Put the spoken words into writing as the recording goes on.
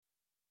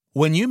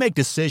When you make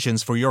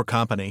decisions for your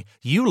company,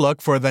 you look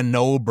for the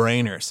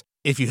no-brainers.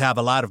 If you have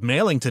a lot of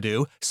mailing to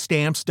do,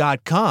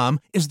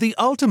 Stamps.com is the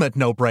ultimate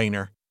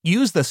no-brainer.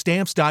 Use the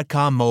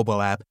Stamps.com mobile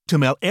app to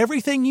mail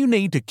everything you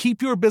need to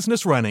keep your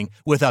business running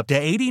with up to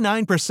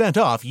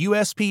 89% off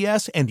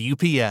USPS and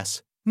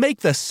UPS. Make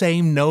the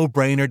same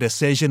no-brainer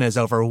decision as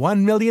over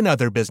 1 million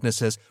other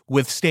businesses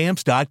with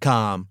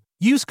Stamps.com.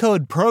 Use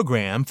code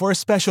PROGRAM for a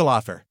special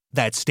offer.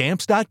 That's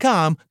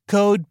Stamps.com,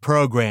 code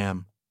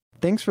PROGRAM.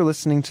 Thanks for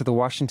listening to the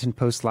Washington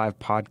Post Live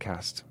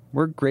podcast.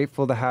 We're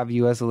grateful to have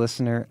you as a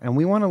listener, and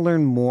we want to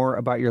learn more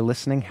about your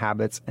listening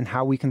habits and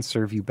how we can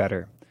serve you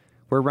better.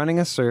 We're running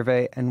a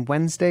survey, and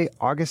Wednesday,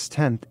 August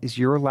 10th, is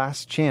your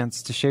last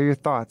chance to share your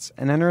thoughts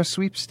and enter a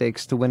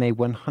sweepstakes to win a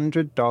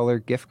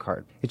 $100 gift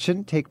card. It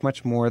shouldn't take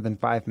much more than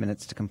 5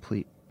 minutes to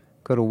complete.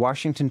 Go to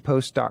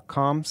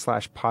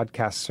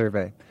washingtonpost.com/podcast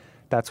survey.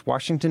 That's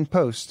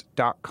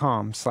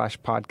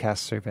washingtonpost.com/podcast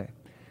survey.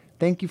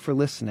 Thank you for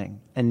listening.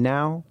 And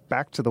now,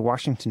 back to the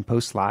Washington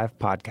Post Live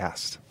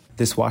podcast.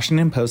 This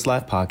Washington Post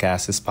Live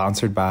podcast is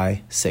sponsored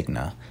by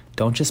Cigna.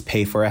 Don't just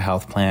pay for a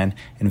health plan,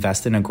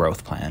 invest in a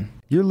growth plan.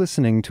 You're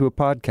listening to a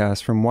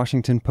podcast from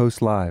Washington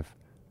Post Live,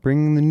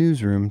 bringing the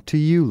newsroom to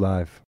you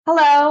live.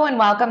 Hello, and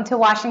welcome to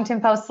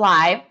Washington Post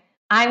Live.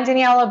 I'm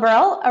Danielle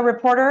Abril, a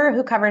reporter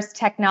who covers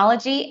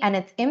technology and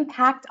its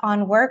impact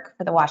on work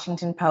for the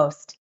Washington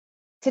Post.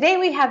 Today,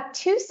 we have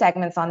 2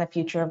 segments on the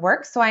future of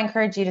work, so I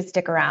encourage you to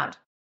stick around.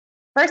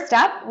 First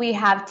up, we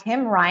have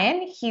Tim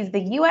Ryan. He's the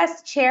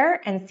U.S. Chair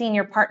and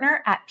Senior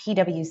Partner at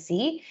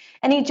PwC,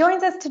 and he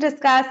joins us to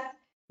discuss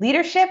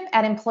leadership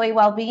and employee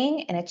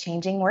well-being in a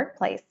changing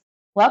workplace.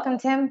 Welcome,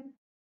 Tim.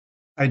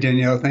 Hi,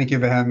 Danielle. Thank you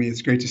for having me.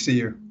 It's great to see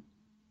you.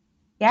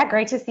 Yeah,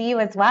 great to see you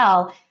as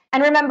well.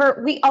 And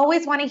remember, we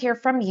always want to hear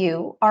from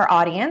you, our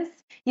audience.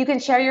 You can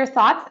share your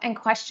thoughts and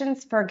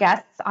questions for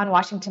guests on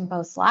Washington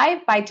Post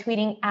Live by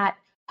tweeting at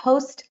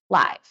Post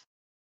Live.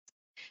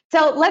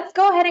 So let's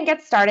go ahead and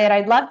get started.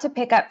 I'd love to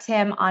pick up,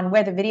 Tim, on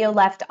where the video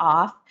left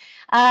off.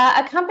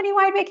 A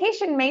company-wide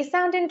vacation may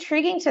sound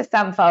intriguing to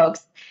some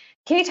folks.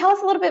 Can you tell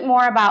us a little bit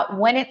more about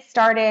when it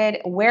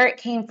started, where it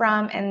came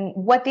from, and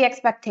what the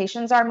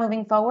expectations are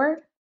moving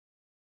forward?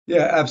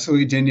 Yeah,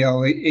 absolutely,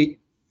 Danielle.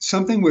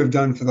 Something we've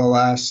done for the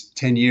last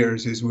 10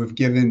 years is we've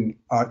given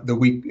the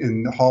week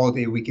in the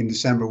holiday week in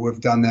December,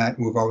 we've done that,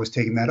 and we've always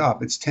taken that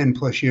off. It's 10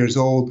 plus years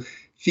old.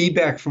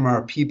 Feedback from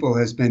our people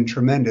has been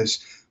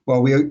tremendous.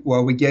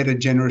 While we get a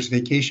generous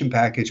vacation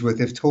package, what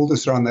they've told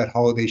us on that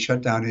holiday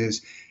shutdown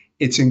is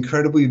it's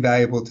incredibly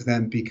valuable to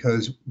them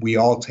because we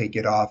all take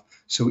it off.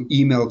 So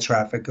email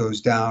traffic goes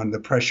down,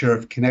 the pressure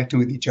of connecting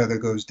with each other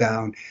goes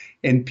down,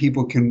 and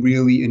people can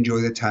really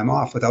enjoy the time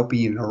off without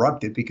being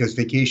interrupted, because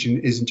vacation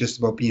isn't just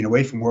about being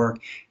away from work.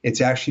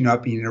 It's actually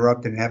not being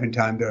interrupted and having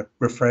time to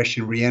refresh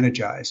and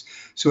re-energize.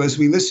 So as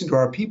we listened to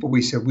our people,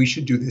 we said we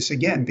should do this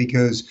again,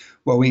 because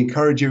while we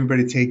encourage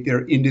everybody to take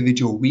their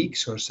individual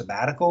weeks or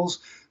sabbaticals,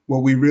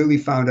 what we really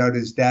found out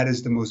is that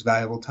is the most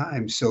valuable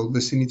time. So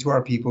listening to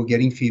our people,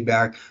 getting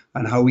feedback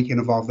on how we can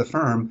evolve the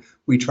firm,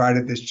 we tried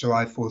it this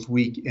July 4th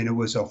week, and it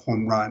was a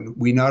home run.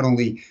 We not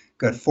only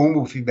got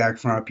formal feedback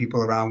from our people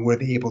around were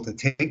they able to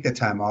take the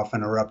time off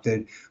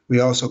uninterrupted,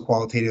 we also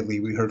qualitatively,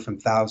 we heard from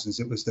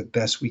thousands it was the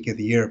best week of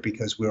the year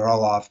because we were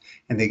all off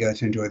and they got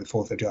to enjoy the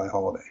 4th of July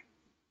holiday.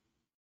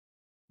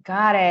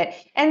 Got it.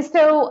 And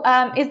so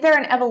is there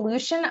an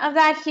evolution of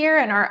that here?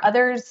 And are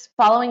others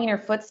following in your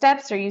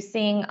footsteps? Are you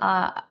seeing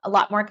a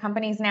lot more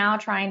companies now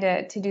trying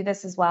to do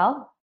this as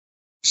well?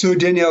 So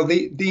Danielle,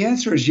 the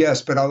answer is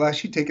yes, but I'll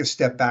actually take a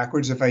step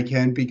backwards if I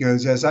can,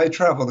 because as I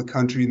travel the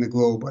country and the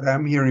globe, what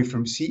I'm hearing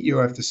from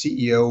CEO after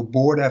CEO,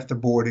 board after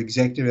board,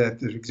 executive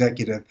after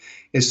executive,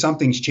 is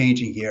something's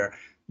changing here.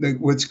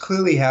 What's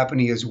clearly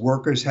happening is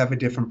workers have a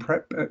different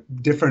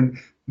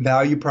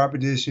value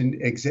proposition,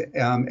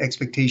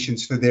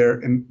 expectations for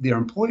their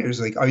employers.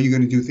 Like, are you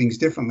going to do things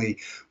differently?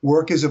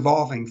 Work is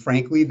evolving.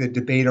 Frankly, the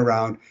debate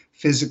around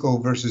physical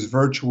versus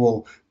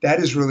virtual,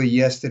 that is really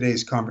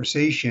yesterday's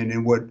conversation.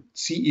 And what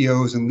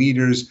CEOs and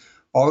leaders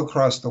all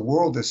across the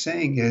world are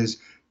saying is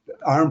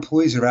our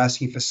employees are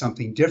asking for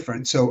something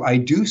different. So I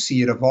do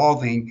see it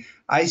evolving.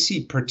 I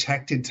see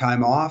protected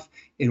time off,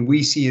 and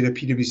we see it at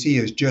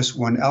PwC as just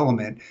one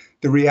element.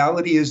 The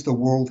reality is the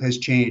world has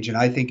changed, and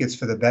I think it's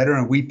for the better,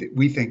 and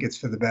we think it's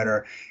for the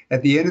better.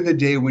 At the end of the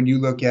day, when you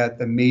look at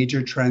the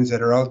major trends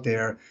that are out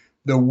there,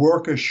 the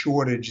worker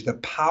shortage, the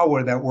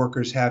power that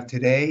workers have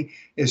today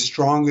is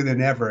stronger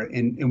than ever,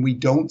 and we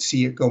don't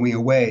see it going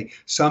away.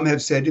 Some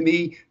have said to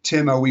me,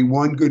 Tim, are we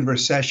one good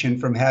recession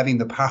from having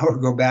the power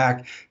go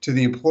back to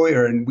the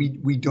employer? And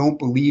we don't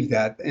believe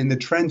that. And the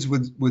trends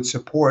would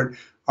support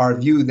our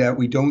view that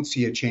we don't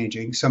see it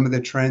changing. Some of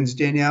the trends,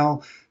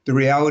 Danielle, the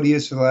reality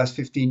is for the last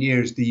 15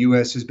 years, the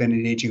U.S. has been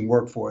an aging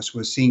workforce.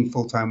 We're seeing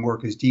full-time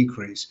workers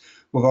decrease.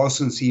 We've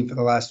also seen for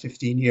the last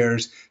 15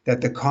 years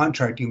that the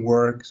contracting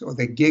work or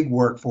the gig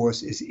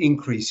workforce is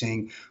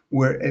increasing.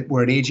 We're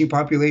an aging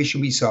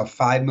population. We saw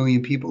 5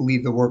 million people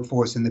leave the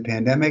workforce in the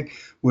pandemic.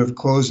 We've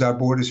closed our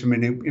borders from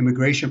an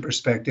immigration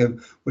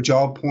perspective, which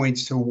all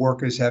points to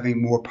workers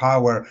having more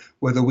power.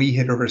 Whether we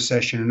hit a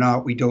recession or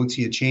not, we don't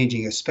see it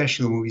changing,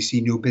 especially when we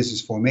see new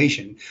business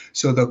formation.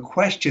 So the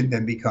question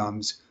then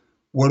becomes,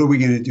 what are we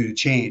going to do to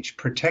change?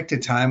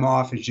 Protected time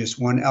off is just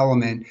one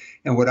element.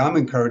 And what I'm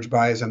encouraged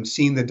by is I'm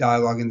seeing the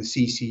dialogue in the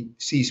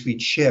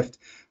C-suite shift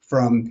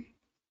from,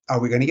 are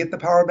we going to get the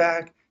power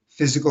back,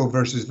 physical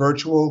versus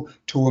virtual,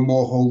 to a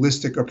more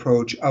holistic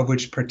approach of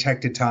which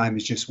protected time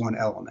is just one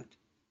element.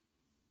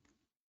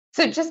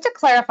 So just to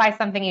clarify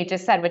something you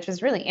just said, which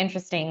was really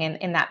interesting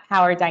in that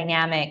power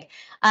dynamic.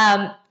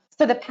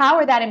 So the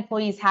power that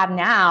employees have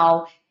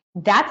now,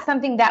 that's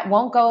something that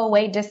won't go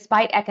away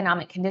despite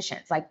economic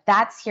conditions. Like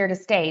that's here to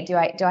stay. Do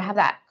I have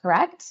that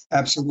correct?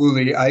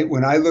 Absolutely.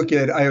 When I look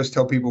at, I always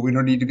tell people we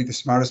don't need to be the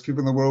smartest people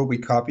in the world. We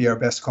copy our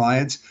best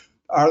clients.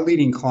 Our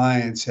leading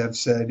clients have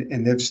said,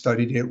 and they've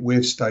studied it,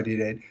 we've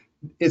studied it,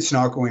 it's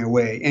not going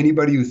away.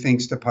 Anybody who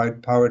thinks the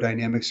power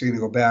dynamics are going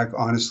to go back,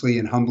 honestly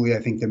and humbly, I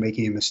think they're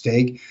making a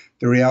mistake.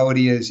 The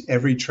reality is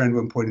every trend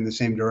will point in the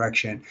same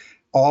direction.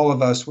 All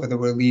of us, whether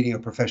we're leading a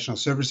professional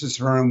services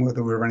firm,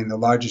 whether we're running the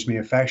largest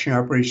manufacturing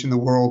operation in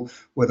the world,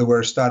 whether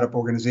we're a startup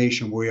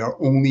organization, we are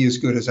only as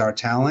good as our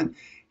talent,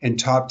 and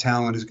top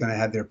talent is going to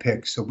have their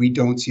pick. So we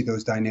don't see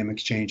those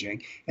dynamics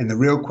changing. And the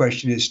real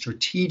question is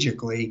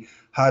strategically,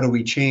 how do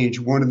we change?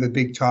 One of the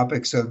big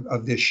topics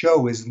of this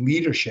show is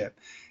leadership.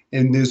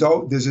 And there's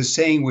a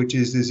saying, which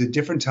is there's a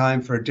different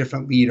time for a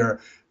different leader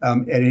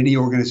at any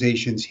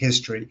organization's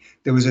history.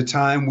 There was a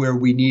time where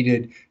we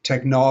needed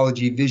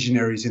technology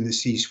visionaries in the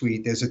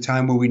C-suite. There's a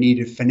time where we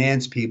needed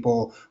finance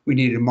people. We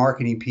needed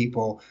marketing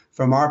people.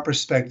 From our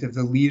perspective,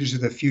 the leaders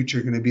of the future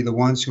are going to be the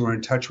ones who are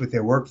in touch with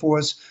their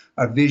workforce,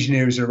 are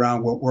visionaries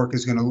around what work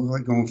is going to look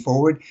like going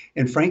forward.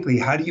 And frankly,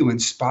 how do you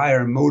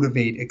inspire,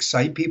 motivate,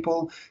 excite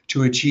people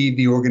to achieve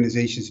the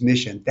organization's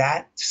mission?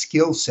 That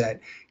skill set,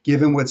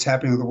 given what's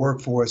happening with the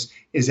workforce,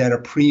 is at a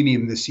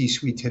premium in the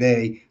C-suite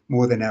today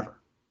more than ever.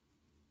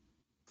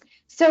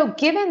 So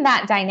given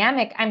that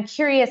dynamic, I'm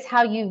curious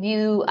how you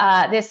view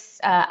this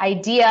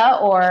idea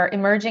or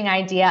emerging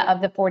idea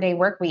of the 4-day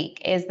work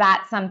week. Is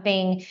that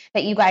something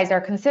that you guys are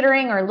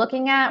considering or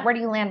looking at? Where do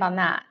you land on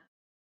that?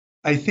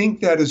 I think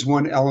that is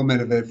one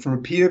element of it.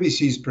 From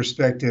PwC's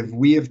perspective,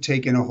 we have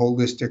taken a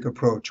holistic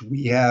approach.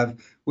 We have,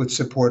 with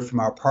support from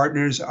our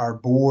partners, our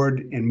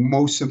board, and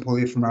most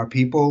importantly from our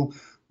people,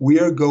 we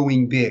are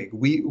going big.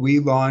 We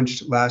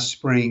launched last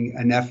spring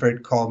an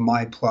effort called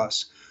My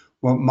Plus.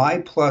 Well, My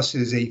Plus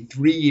is a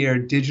 3-year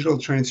digital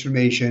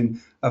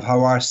transformation of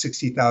how our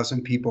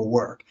 60,000 people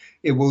work.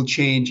 It will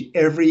change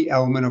every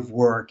element of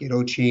work.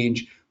 It'll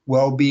change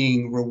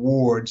well-being,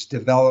 rewards,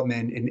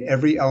 development, and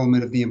every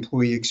element of the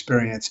employee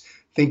experience.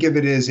 Think of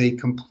it as a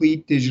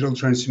complete digital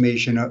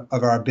transformation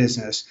of our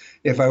business.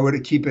 If I were to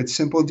keep it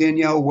simple,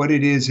 Danielle, what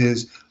it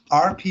is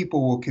our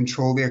people will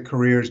control their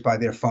careers by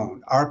their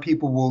phone. Our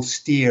people will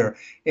steer,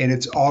 and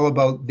it's all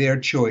about their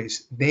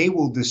choice. They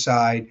will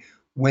decide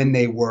when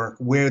they work,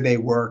 where they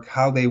work,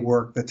 how they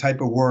work, the type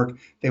of work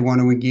they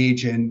want to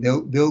engage in.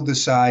 They'll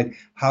decide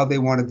how they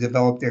want to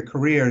develop their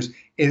careers.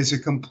 It is a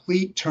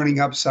complete turning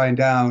upside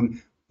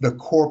down the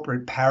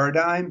corporate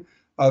paradigm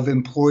of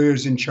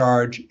employers in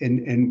charge,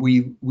 and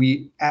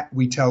we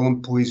tell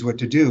employees what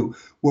to do.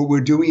 What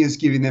we're doing is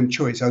giving them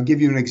choice. I'll give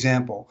you an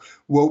example.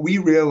 What we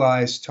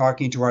realized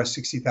talking to our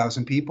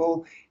 60,000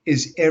 people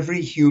is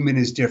every human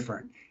is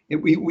different.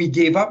 We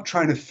gave up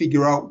trying to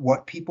figure out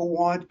what people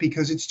want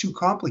because it's too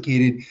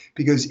complicated,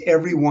 because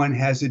everyone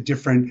has a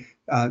different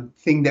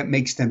thing that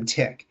makes them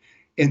tick.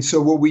 And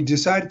so what we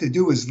decided to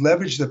do is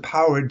leverage the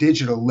power of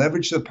digital,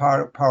 leverage the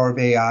power of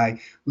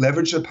AI,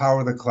 leverage the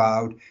power of the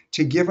cloud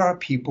to give our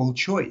people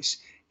choice.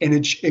 And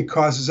it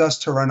causes us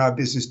to run our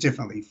business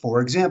differently. For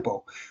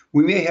example,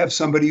 we may have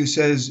somebody who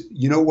says,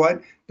 you know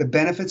what, the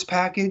benefits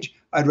package,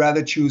 I'd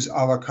rather choose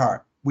a la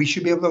carte. We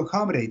should be able to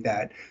accommodate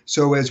that.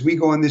 So as we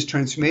go on this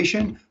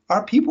transformation,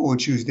 our people will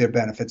choose their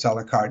benefits a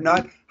la carte,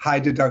 not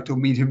high deductible,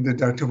 medium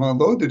deductible, and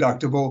low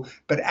deductible,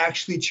 but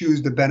actually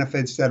choose the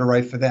benefits that are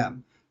right for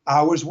them.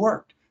 Hours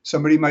worked.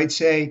 Somebody might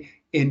say,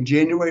 in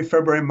January,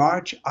 February,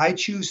 March, I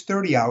choose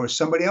 30 hours.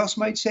 Somebody else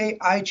might say,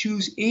 I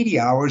choose 80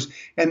 hours,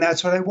 and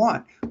that's what I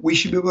want. We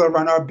should be able to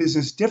run our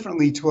business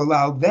differently to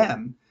allow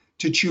them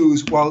to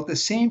choose, while at the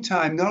same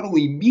time not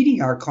only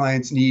meeting our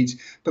clients' needs,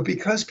 but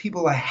because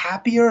people are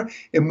happier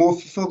and more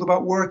fulfilled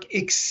about work,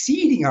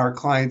 exceeding our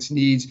clients'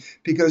 needs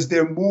because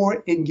they're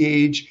more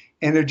engaged,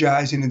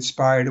 energized, and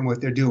inspired in what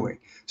they're doing.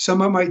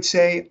 Someone might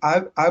say,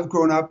 I've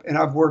grown up and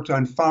I've worked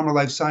on pharma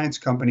life science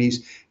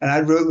companies, and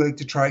I'd really like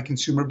to try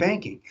consumer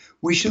banking.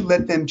 We should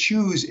let them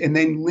choose and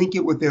then link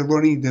it with their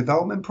learning and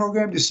development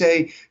program to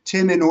say,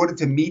 Tim, in order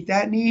to meet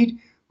that need,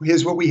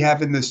 here's what we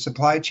have in the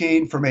supply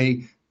chain from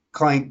a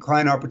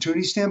client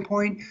opportunity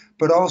standpoint,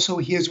 but also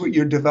here's what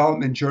your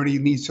development journey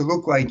needs to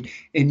look like.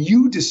 And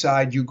you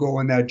decide, you go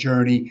on that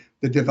journey,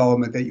 the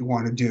development that you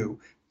want to do.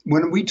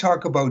 When we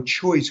talk about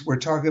choice, we're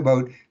talking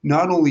about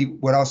not only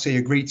what I'll say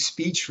a great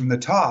speech from the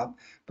top,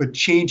 but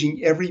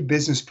changing every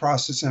business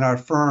process in our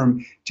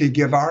firm to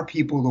give our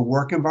people the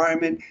work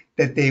environment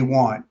that they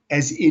want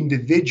as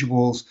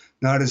individuals,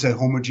 not as a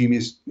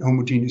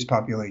homogeneous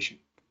population.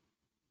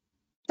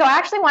 So I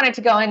actually wanted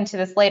to go into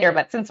this later,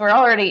 but since we're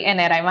already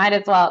in it, I might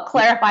as well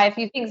clarify a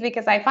few things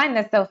because I find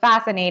this so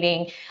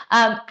fascinating.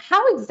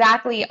 How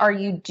exactly are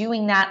you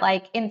doing that?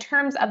 Like in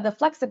terms of the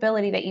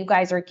flexibility that you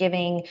guys are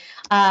giving,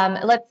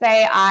 let's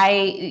say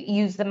I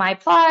use the My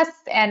Plus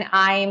and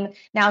I'm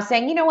now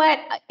saying, you know what,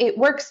 it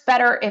works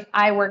better if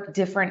I work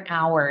different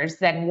hours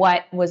than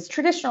what was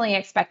traditionally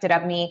expected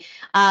of me.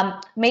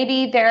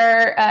 Maybe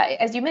they're,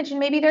 as you mentioned,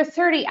 maybe they're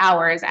 30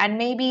 hours and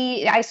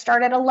maybe I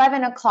start at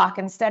 11 o'clock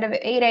instead of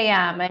 8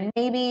 a.m. and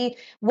maybe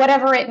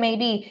whatever it may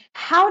be.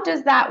 How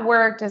does that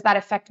work? Does that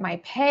affect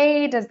my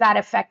pay? Does that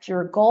affect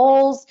your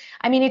goals?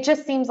 I mean, it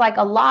just seems like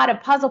a lot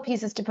of puzzle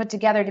pieces to put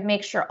together to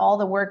make sure all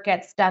the work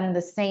gets done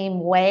the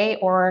same way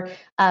or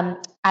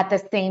at the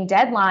same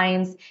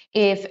deadlines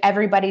if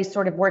everybody's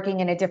sort of working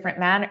in a different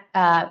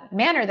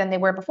manner than they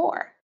were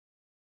before.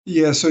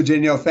 Yeah, so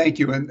Danielle, thank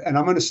you. And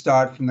I'm going to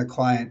start from the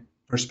client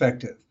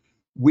perspective.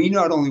 We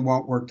not only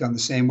want work done the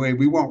same way,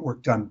 we want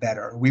work done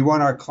better. We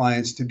want our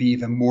clients to be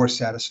even more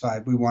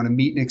satisfied. We want to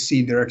meet and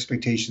exceed their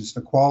expectations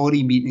for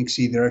quality, meet and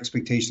exceed their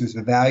expectations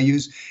for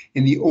values.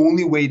 And the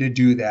only way to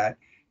do that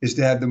is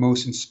to have the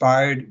most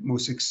inspired,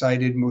 most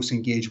excited, most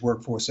engaged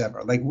workforce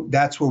ever. Like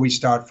that's where we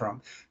start from.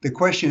 The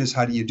question is,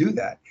 how do you do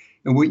that?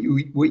 And what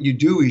you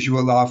do is you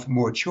allow for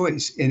more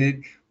choice. And it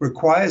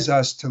requires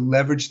us to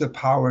leverage the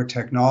power of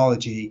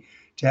technology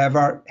to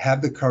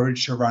have the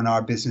courage to run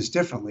our business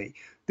differently.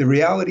 The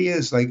reality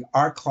is, like,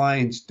 our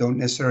clients don't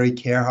necessarily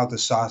care how the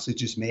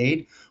sausage is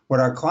made. What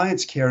our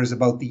clients care is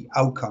about the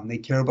outcome. They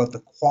care about the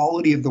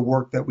quality of the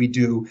work that we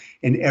do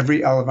in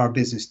every element of our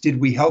business.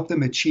 Did we help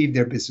them achieve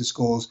their business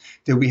goals?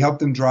 Did we help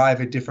them drive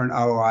a different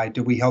ROI?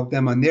 Did we help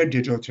them on their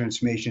digital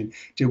transformation?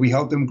 Did we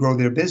help them grow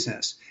their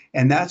business?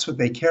 And that's what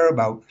they care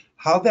about.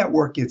 How that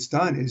work gets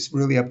done is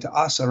really up to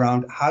us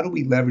around how do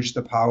we leverage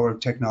the power of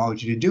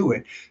technology to do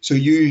it. So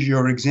you use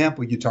your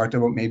example. You talked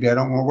about maybe I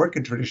don't want to work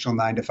a traditional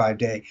 9-to-5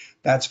 day.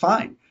 That's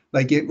fine.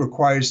 Like it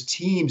requires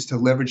teams to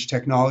leverage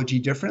technology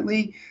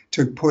differently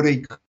to put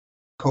a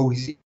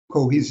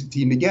cohesive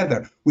team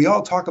together. We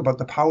all talk about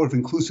the power of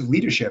inclusive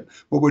leadership.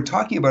 What we're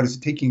talking about is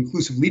taking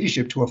inclusive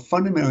leadership to a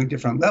fundamentally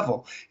different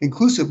level.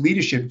 Inclusive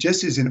leadership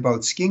just isn't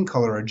about skin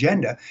color or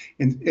gender.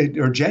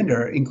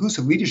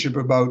 Inclusive leadership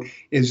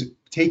is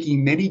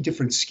taking many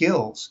different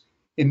skills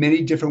in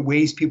many different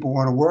ways people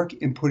want to work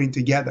and putting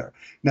together.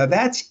 Now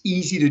that's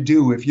easy to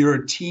do if you're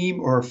a team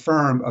or a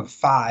firm of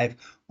 5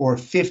 or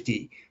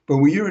 50. But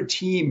when you're a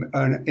team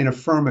in a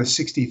firm of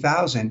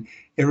 60,000,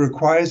 it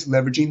requires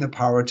leveraging the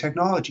power of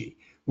technology.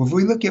 If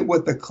we look at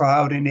what the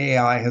cloud and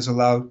AI has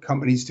allowed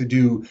companies to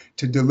do,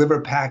 to deliver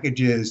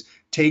packages,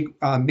 take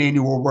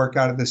manual work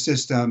out of the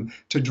system,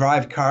 to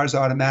drive cars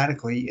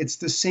automatically, it's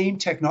the same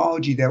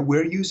technology that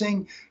we're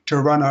using to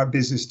run our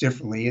business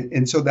differently.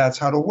 And so that's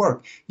how it'll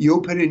work.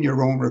 You'll put in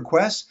your own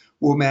requests.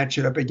 We'll match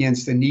it up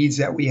against the needs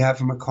that we have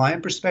from a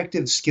client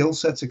perspective, skill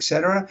sets, et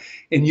cetera.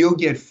 And you'll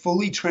get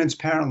fully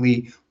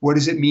transparently, what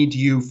does it mean to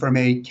you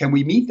can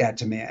we meet that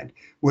demand?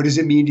 What does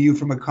it mean to you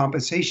from a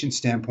compensation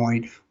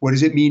standpoint? What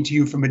does it mean to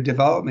you from a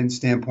development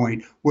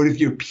standpoint? What have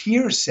your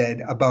peers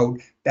said about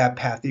that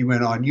path that you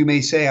went on? You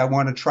may say, I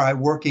want to try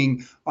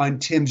working on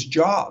Tim's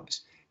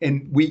jobs.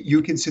 And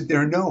you can sit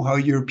there and know how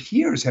your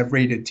peers have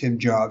rated Tim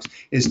Jobs.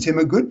 Is Tim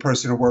a good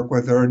person to work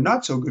with or a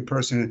not so good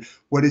person?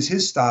 What is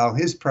his style,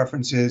 his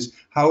preferences?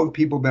 How have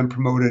people been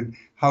promoted?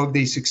 How have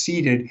they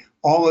succeeded?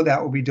 All of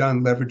that will be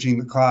done leveraging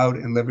the cloud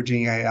and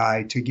leveraging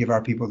AI to give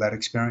our people that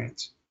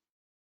experience.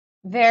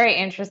 Very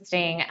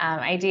interesting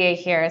idea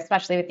here,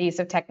 especially with the use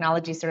of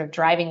technology sort of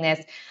driving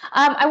this.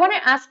 I want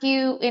to ask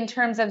you in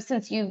terms of,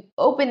 since you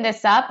opened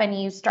this up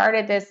and you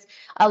started this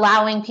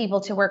allowing people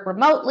to work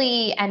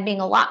remotely and being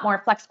a lot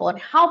more flexible in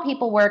how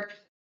people work,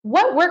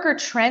 what worker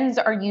trends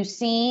are you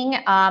seeing?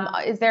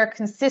 Is there a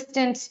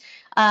consistent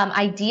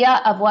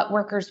idea of what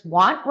workers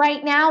want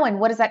right now? And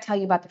what does that tell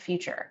you about the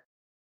future?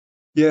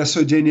 Yeah,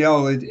 so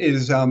Danielle, it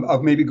is.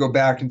 I'll maybe go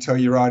back and tell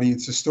your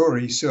audience a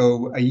story.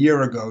 So a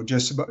year ago,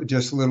 just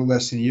a little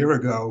less than a year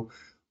ago,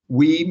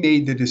 we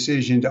made the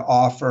decision to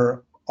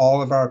offer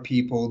all of our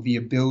people the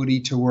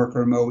ability to work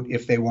remote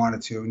if they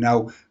wanted to.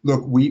 Now,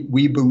 look,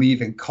 we believe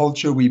in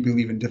culture, we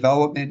believe in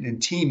development and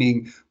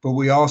teaming, but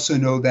we also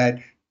know that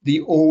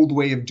the old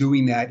way of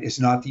doing that is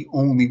not the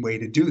only way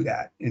to do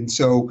that. And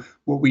so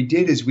what we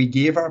did is we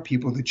gave our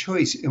people the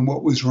choice. And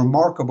what was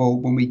remarkable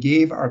when we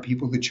gave our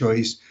people the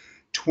choice,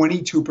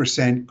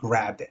 22%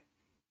 grabbed it.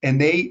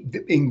 And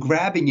in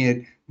grabbing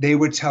it, they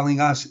were telling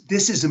us,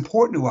 this is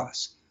important to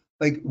us.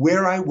 Like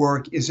where I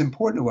work is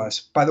important to us.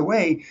 By the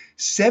way,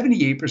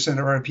 78%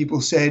 of our people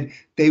said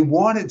they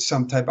wanted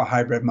some type of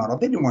hybrid model.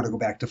 They didn't want to go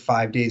back to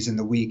 5 days in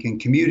the week and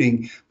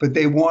commuting, but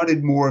they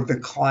wanted more of the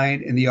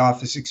client and the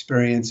office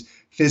experience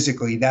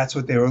physically. That's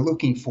what they were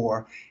looking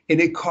for.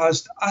 And it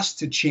caused us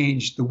to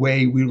change the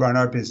way we run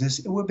our business.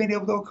 And we've been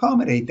able to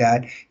accommodate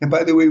that. And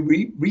by the way,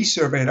 we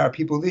resurveyed our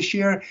people this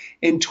year,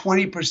 and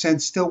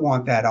 20% still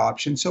want that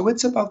option. So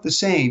it's about the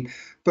same.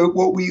 But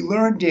what we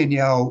learned,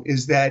 Danielle,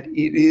 is that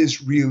it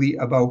is really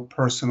about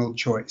personal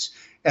choice.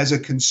 As a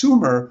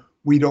consumer,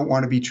 we don't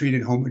want to be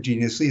treated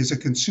homogeneously. As a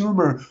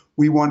consumer,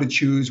 we want to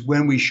choose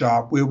when we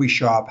shop, where we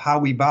shop, how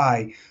we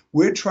buy.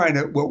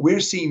 What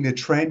we're seeing the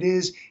trend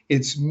is,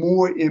 it's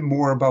more and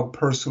more about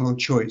personal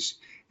choice.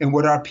 And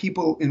what our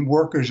people and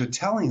workers are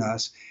telling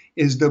us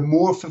is the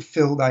more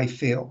fulfilled I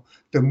feel,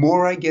 the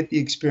more I get the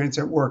experience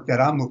at work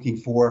that I'm looking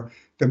for,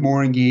 the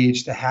more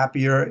engaged, the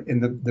happier,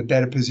 and the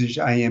better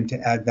position I am to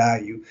add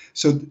value.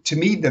 So to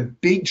me, the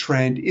big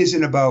trend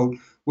isn't about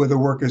whether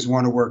workers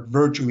want to work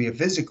virtually or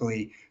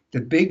physically. The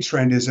big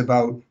trend is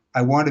about,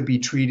 I want to be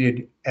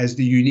treated as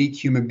the unique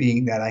human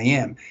being that I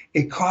am.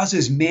 It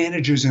causes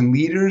managers and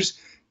leaders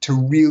to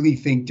really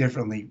think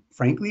differently.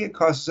 Frankly, it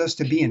causes us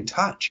to be in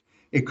touch.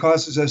 It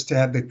causes us to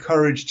have the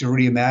courage to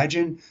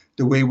reimagine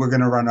the way we're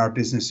going to run our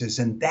businesses.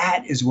 And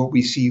that is what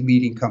we see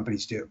leading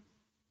companies do.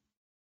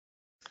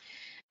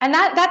 And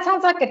that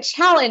sounds like a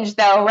challenge,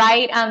 though,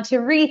 right? To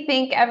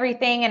rethink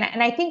everything.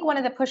 And I think one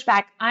of the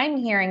pushback I'm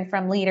hearing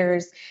from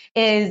leaders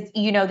is,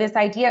 this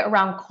idea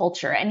around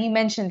culture. And you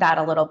mentioned that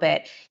a little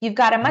bit. You've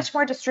got a much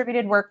more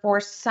distributed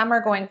workforce. Some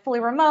are going fully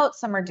remote.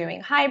 Some are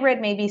doing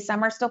hybrid. Maybe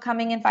some are still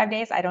coming in 5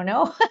 days. I don't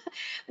know.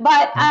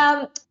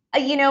 But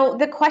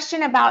the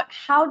question about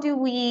how do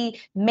we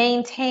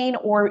maintain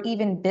or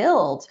even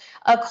build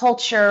a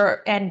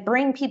culture and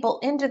bring people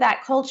into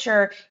that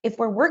culture if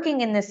we're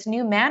working in this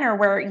new manner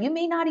where you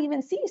may not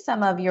even see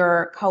some of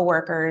your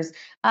coworkers.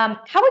 How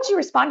would you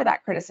respond to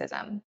that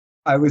criticism?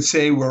 I would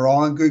say we're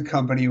all in good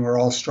company. We're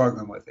all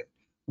struggling with it.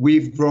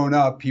 We've grown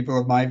up, people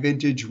of my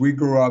vintage, we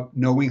grew up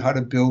knowing how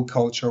to build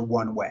culture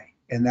one way.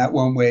 And that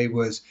one way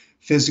was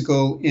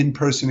physical,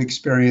 in-person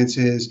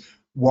experiences,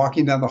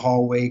 walking down the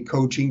hallway,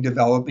 coaching,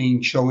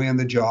 developing, showing on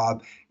the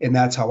job. And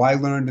that's how I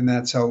learned. And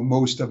that's how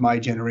most of my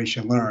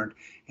generation learned.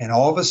 And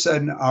all of a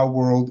sudden, our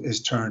world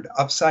is turned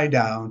upside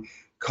down.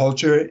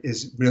 Culture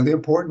is really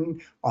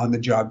important. On the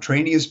job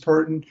training is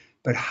important.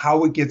 But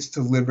how it gets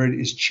delivered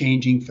is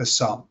changing for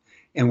some.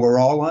 And we're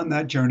all on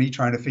that journey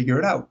trying to figure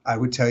it out. I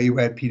would tell you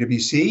at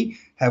PwC,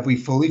 have we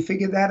fully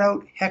figured that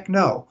out? Heck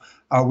no.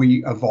 Are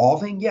we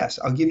evolving? Yes.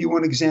 I'll give you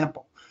one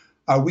example.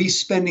 Are we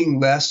spending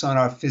less on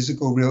our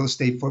physical real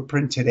estate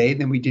footprint today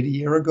than we did a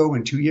year ago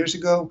and 2 years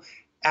ago?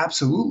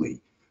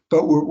 Absolutely.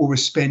 But what we're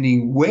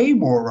spending way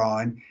more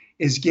on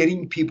is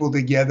getting people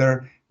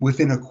together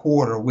within a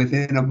quarter,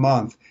 within a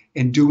month,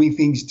 and doing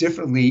things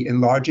differently in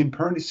large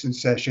in-person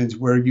sessions.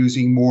 We're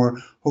using more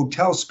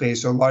hotel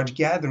space or large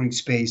gathering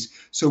space.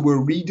 So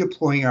we're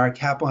redeploying our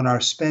capital and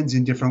our spends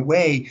in different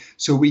way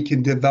so we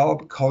can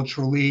develop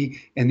culturally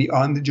and the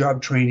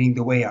on-the-job training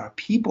the way our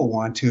people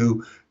want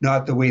to,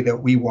 not the way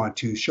that we want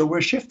to. So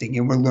we're shifting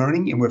and we're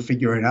learning and we're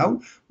figuring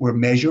out, we're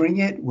measuring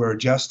it, we're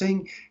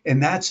adjusting,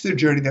 and that's the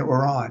journey that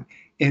we're on.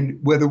 And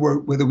whether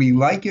we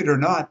like it or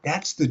not,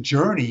 that's the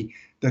journey.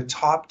 The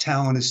top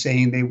talent is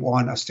saying they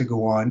want us to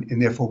go on,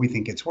 and therefore we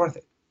think it's worth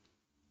it.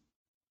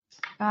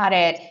 Got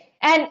it.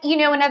 And,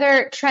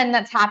 another trend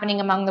that's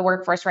happening among the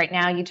workforce right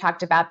now, you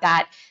talked about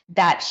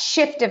that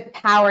shift of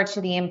power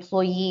to the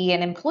employee,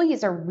 and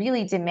employees are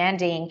really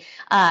demanding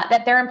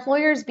that their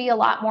employers be a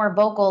lot more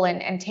vocal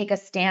and take a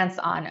stance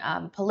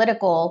on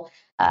political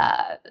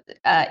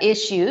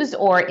issues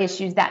or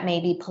issues that may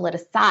be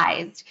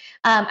politicized.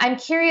 I'm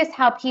curious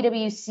how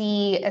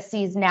PwC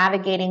sees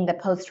navigating the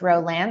post-Roe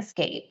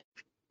landscape.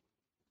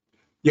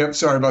 Yep,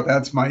 sorry about that.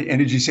 It's my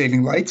energy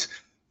saving lights.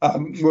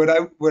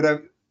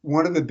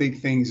 One of the big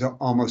things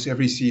almost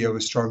every CEO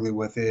is struggling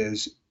with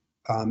is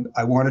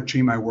I want to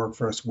treat my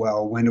workforce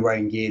well. When do I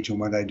engage and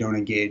when I don't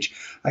engage?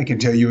 I can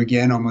tell you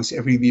again, almost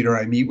every leader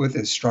I meet with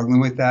is struggling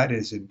with that. It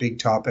is a big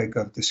topic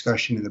of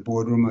discussion in the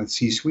boardroom with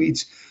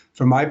C-suites.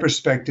 From my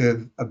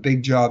perspective, a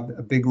big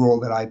role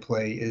that I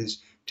play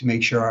is to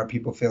make sure our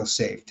people feel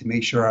safe, to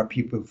make sure our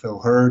people feel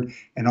heard,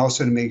 and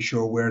also to make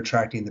sure we're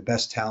attracting the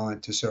best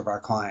talent to serve our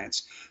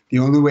clients. The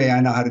only way I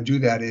know how to do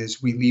that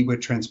is we lead with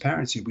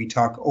transparency. We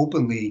talk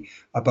openly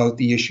about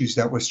the issues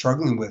that we're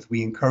struggling with.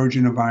 We encourage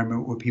an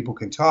environment where people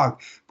can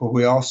talk, but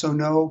we also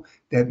know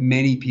that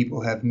many people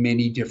have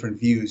many different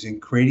views,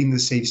 and creating the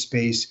safe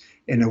space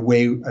in a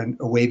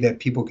way that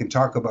people can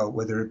talk about,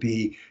 whether it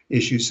be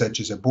issues such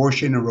as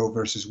abortion or Roe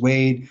versus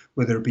Wade,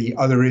 whether it be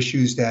other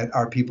issues that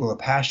our people are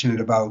passionate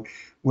about.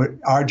 What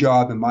our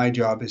job and my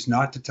job is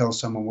not to tell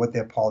someone what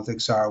their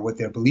politics are, what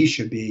their beliefs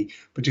should be,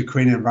 but to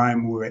create an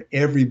environment where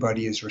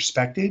everybody is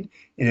respected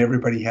and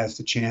everybody has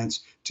the chance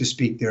to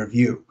speak their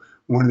view.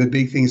 One of the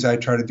big things I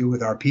try to do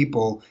with our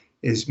people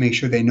is make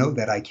sure they know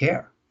that I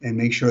care and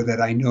make sure that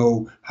I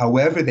know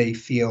however they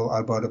feel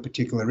about a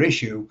particular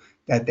issue,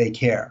 that they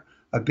care.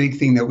 a big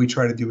thing that we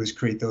try to do is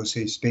create those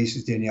safe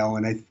spaces, Danielle.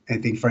 And I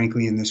think,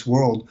 frankly, in this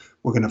world,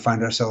 we're going to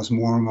find ourselves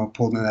more and more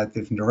pulled in that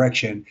different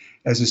direction.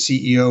 As a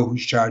CEO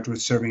who's charged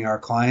with serving our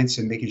clients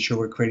and making sure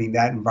we're creating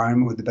that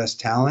environment with the best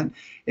talent,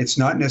 it's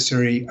not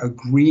necessarily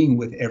agreeing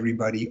with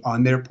everybody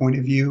on their point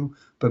of view,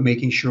 but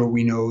making sure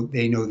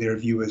they know their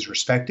view is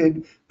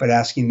respected, but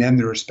asking them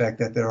to respect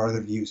that there are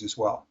other views as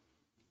well.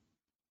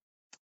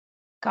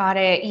 Got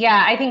it.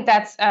 Yeah, I think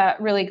that's a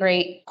really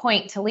great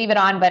point to leave it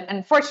on, but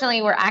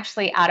unfortunately, we're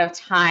actually out of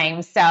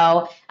time.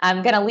 So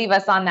I'm going to leave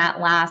us on that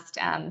last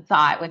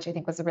thought, which I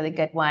think was a really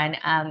good one.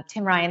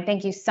 Tim, Ryan,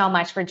 thank you so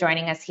much for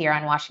joining us here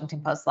on Washington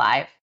Post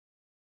Live.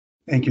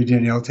 Thank you,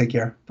 Danielle. Take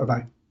care.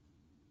 Bye-bye.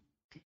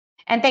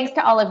 And thanks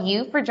to all of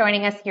you for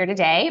joining us here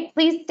today.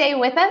 Please stay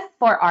with us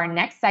for our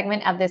next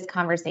segment of this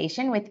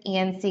conversation with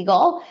Ian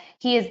Siegel.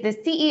 He is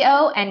the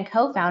CEO and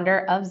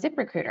co-founder of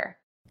ZipRecruiter.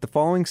 The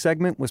following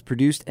segment was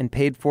produced and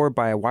paid for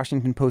by a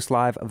Washington Post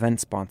Live event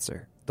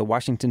sponsor. The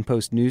Washington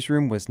Post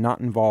newsroom was not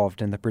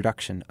involved in the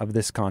production of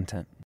this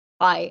content.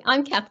 Hi,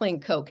 I'm Kathleen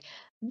Koch.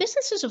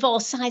 Businesses of all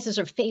sizes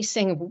are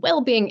facing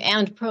well-being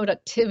and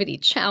productivity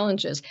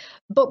challenges,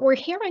 but we're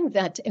hearing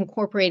that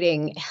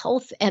incorporating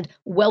health and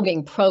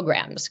well-being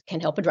programs can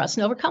help address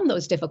and overcome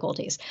those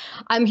difficulties.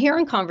 I'm here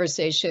in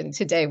conversation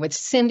today with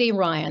Cindy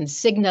Ryan,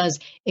 Cigna's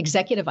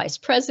Executive Vice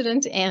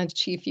President and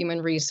Chief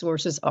Human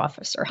Resources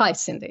Officer. Hi,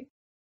 Cindy.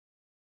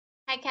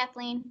 Hi,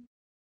 Kathleen.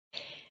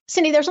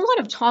 Cindy, there's a lot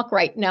of talk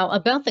right now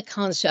about the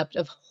concept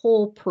of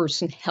whole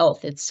person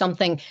health. It's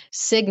something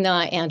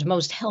Cigna and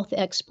most health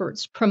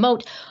experts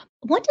promote.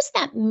 What does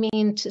that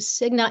mean to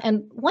Cigna,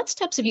 and what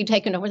steps have you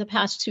taken over the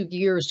past 2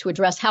 years to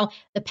address how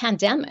the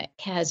pandemic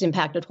has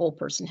impacted whole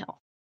person health?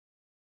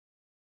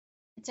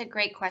 It's a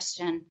great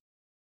question.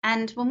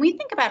 And when we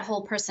think about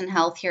whole person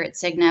health here at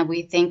Cigna,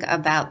 we think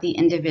about the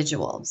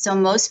individual. So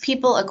most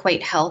people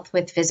equate health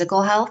with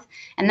physical health,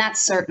 and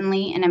that's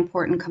certainly an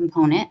important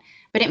component,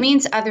 but it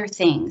means other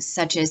things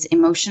such as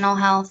emotional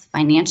health,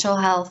 financial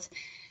health,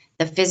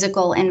 the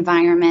physical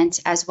environment,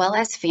 as well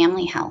as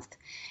family health.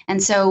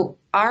 And so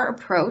our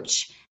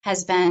approach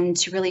has been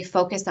to really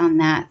focus on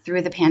that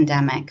through the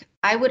pandemic.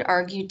 I would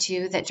argue,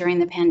 too, that during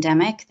the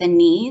pandemic, the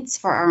needs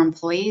for our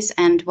employees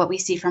and what we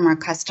see from our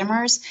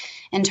customers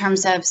in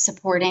terms of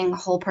supporting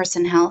whole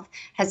person health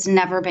has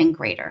never been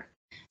greater.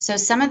 So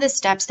some of the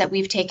steps that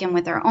we've taken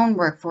with our own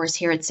workforce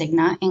here at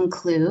Cigna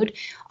include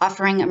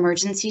offering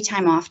emergency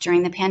time off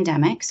during the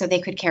pandemic so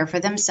they could care for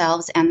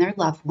themselves and their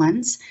loved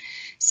ones.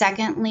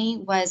 Secondly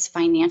was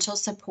financial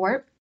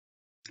support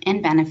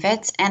and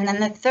benefits. And then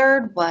the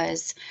third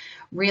was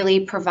really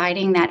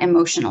providing that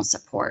emotional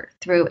support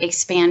through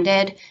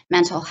expanded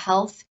mental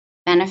health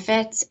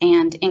benefits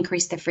and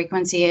increase the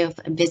frequency of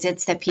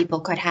visits that people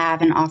could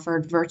have and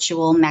offered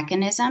virtual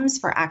mechanisms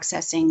for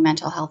accessing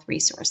mental health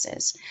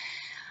resources.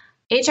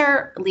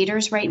 HR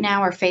leaders right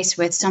now are faced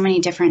with so many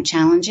different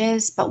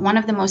challenges, but one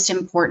of the most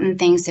important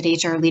things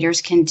that HR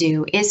leaders can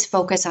do is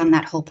focus on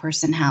that whole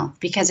person health,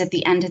 because at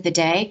the end of the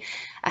day,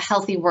 a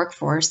healthy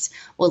workforce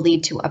will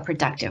lead to a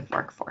productive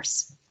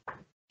workforce.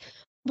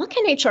 What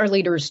can HR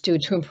leaders do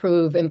to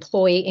improve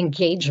employee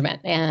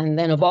engagement and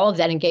then evolve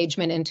that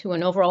engagement into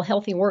an overall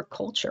healthy work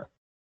culture?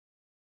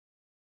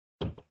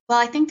 Well,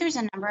 I think there's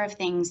a number of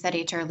things that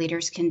HR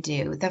leaders can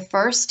do. The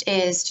first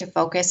is to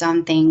focus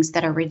on things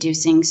that are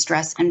reducing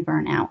stress and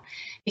burnout,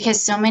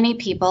 because so many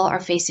people are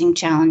facing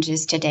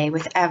challenges today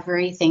with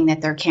everything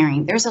that they're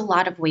carrying. There's a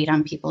lot of weight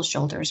on people's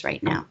shoulders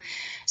right now.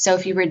 So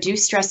if you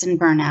reduce stress and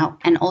burnout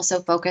and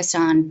also focus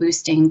on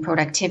boosting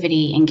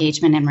productivity,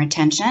 engagement, and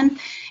retention,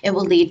 it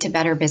will lead to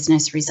better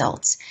business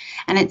results.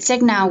 And at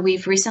Cigna,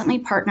 we've recently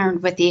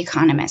partnered with The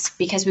Economist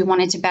because we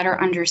wanted to better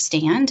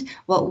understand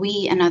what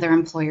we and other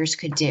employers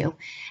could do.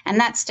 And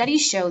that study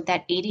showed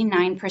that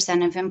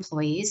 89% of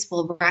employees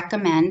will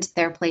recommend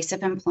their place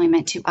of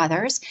employment to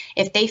others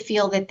if they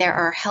feel that there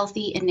are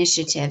healthy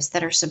initiatives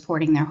that are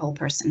supporting their whole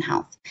person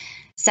health.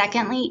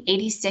 Secondly,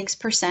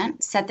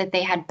 86% said that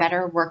they had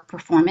better work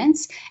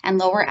performance and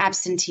lower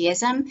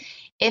absenteeism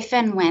if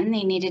and when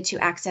they needed to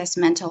access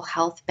mental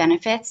health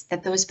benefits,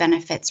 that those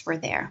benefits were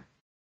there.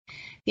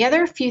 The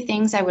other few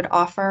things I would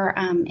offer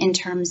in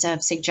terms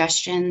of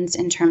suggestions,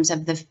 in terms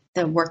of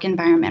the work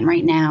environment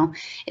right now,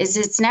 is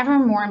it's never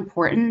more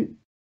important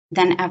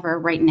than ever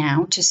right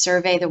now to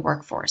survey the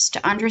workforce,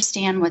 to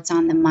understand what's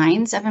on the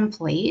minds of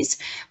employees,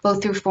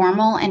 both through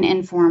formal and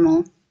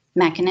informal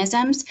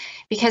mechanisms,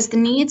 because the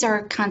needs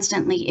are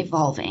constantly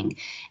evolving.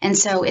 And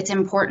so it's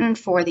important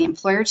for the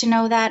employer to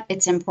know that,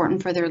 it's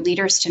important for their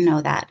leaders to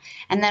know that,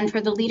 and then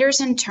for the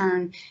leaders in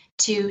turn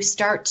to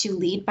start to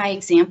lead by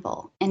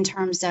example in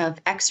terms of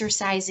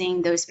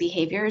exercising those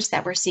behaviors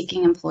that we're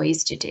seeking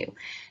employees to do.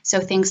 So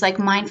things like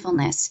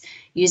mindfulness,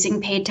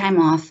 using paid time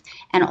off,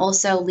 and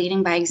also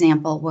leading by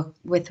example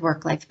with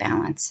work-life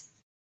balance.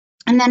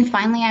 And then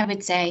finally, I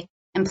would say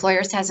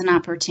employers has an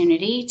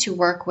opportunity to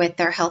work with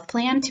their health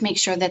plan to make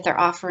sure that they're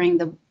offering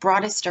the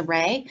broadest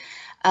array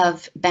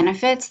of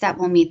benefits that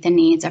will meet the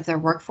needs of their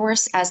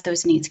workforce as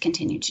those needs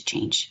continue to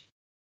change.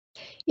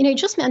 You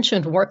just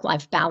mentioned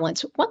work-life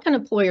balance. What can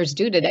employers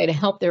do today to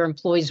help their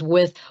employees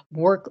with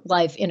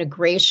work-life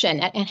integration,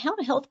 and how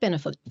do health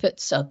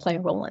benefits play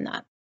a role in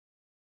that?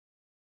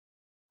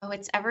 Oh,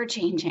 it's ever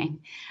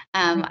changing.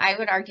 I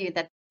would argue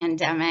that the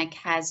pandemic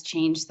has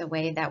changed the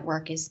way that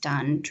work is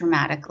done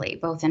dramatically,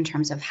 both in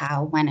terms of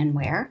how, when, and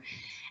where.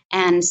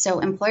 And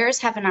so employers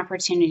have an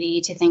opportunity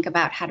to think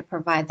about how to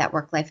provide that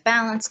work-life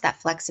balance, that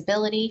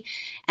flexibility,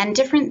 and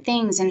different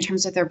things in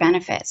terms of their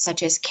benefits,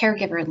 such as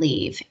caregiver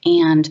leave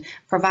and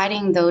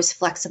providing those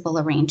flexible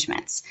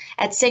arrangements.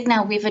 At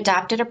Cigna, we've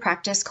adopted a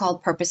practice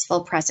called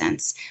purposeful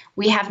presence.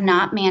 We have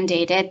not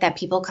mandated that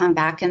people come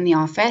back in the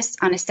office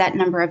on a set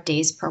number of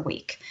days per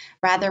week.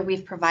 Rather,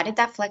 we've provided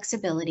that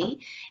flexibility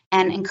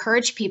and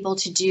encourage people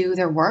to do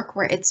their work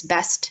where it's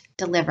best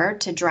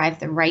delivered to drive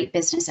the right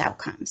business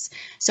outcomes.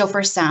 So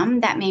for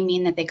some, that may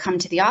mean that they come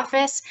to the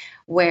office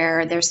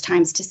where there's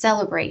times to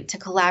celebrate, to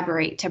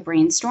collaborate, to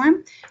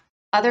brainstorm.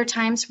 Other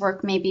times,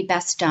 work may be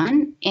best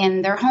done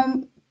in their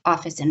home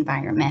office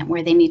environment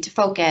where they need to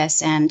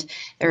focus and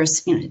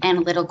there's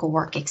analytical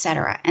work, et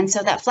cetera. And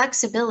so that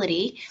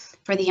flexibility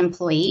for the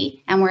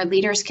employee and where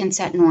leaders can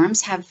set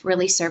norms have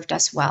really served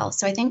us well.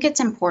 So I think it's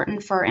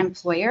important for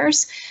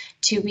employers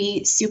to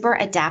be super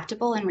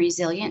adaptable and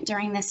resilient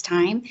during this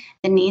time.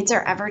 The needs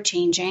are ever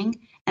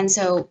changing. And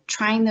so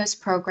trying those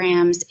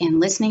programs and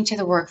listening to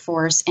the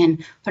workforce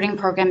and putting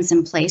programs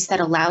in place that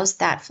allows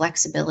that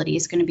flexibility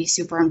is going to be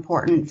super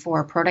important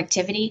for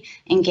productivity,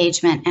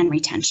 engagement, and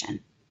retention.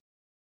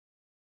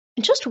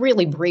 And just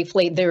really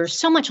briefly, there's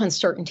so much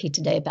uncertainty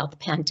today about the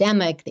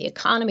pandemic, the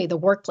economy, the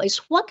workplace.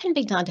 What can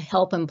be done to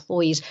help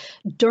employees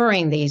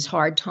during these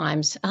hard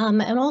times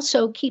and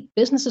also keep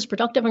businesses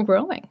productive and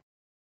growing?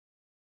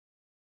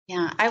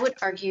 Yeah, I would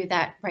argue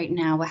that right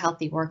now a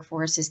healthy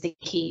workforce is the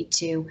key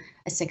to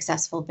a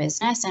successful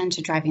business and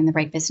to driving the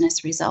right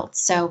business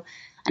results. So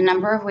a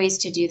number of ways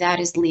to do that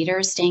is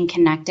leaders staying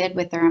connected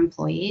with their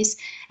employees.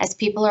 As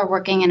people are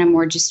working in a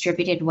more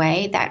distributed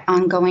way, that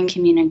ongoing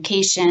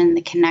communication,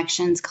 the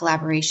connections,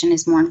 collaboration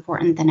is more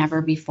important than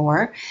ever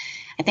before.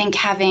 I think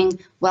having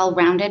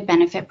well-rounded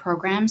benefit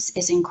programs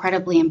is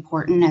incredibly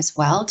important as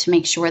well to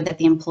make sure that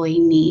the employee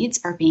needs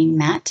are being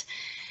met.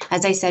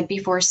 As I said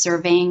before,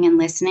 surveying and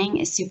listening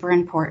is super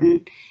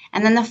important.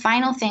 And then the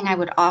final thing I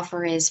would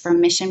offer is for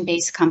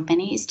mission-based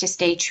companies to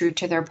stay true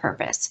to their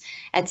purpose.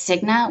 At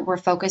Cigna, we're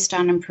focused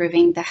on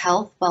improving the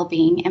health,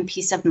 well-being, and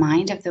peace of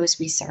mind of those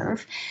we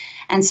serve.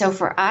 And so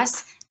for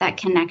us, that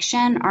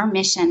connection, our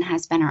mission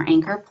has been our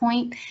anchor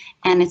point,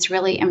 and it's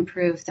really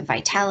improved the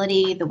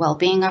vitality, the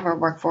well-being of our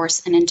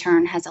workforce, and in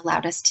turn has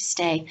allowed us to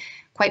stay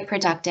quite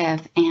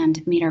productive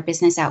and meet our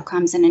business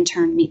outcomes, and in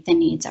turn meet the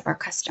needs of our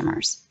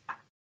customers.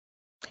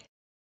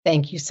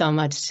 Thank you so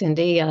much,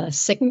 Cindy,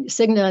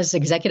 Cigna's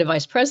Executive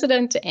Vice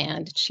President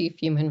and Chief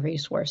Human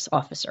Resource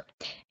Officer.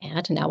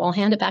 And now I'll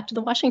hand it back to the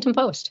Washington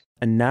Post.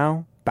 And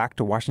now, back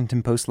to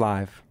Washington Post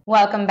Live.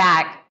 Welcome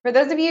back. For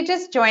those of you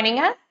just joining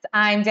us,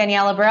 I'm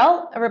Danielle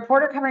Abril, a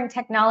reporter covering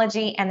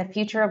technology and the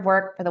future of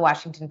work for the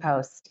Washington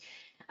Post.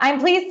 I'm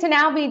pleased to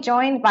now be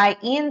joined by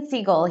Ian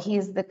Siegel.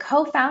 He's the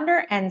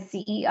co-founder and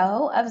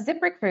CEO of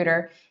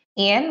ZipRecruiter.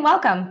 Ian,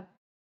 welcome.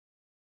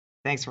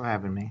 Thanks for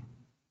having me.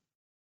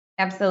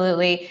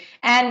 Absolutely.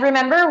 And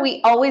remember,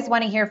 we always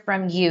want to hear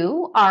from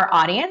you, our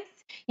audience.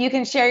 You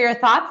can share your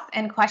thoughts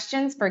and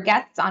questions for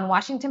guests on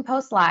Washington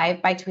Post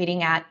Live by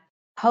tweeting at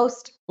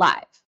Post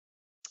Live.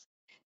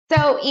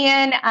 So,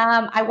 Ian,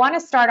 I want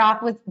to start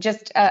off with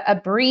just a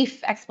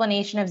brief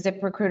explanation of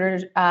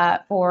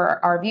ZipRecruiter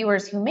for our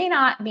viewers who may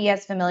not be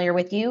as familiar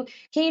with you.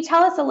 Can you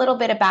tell us a little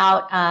bit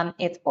about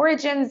its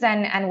origins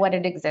and what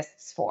it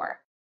exists for?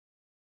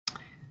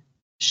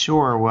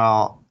 Sure.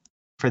 Well,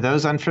 for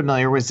those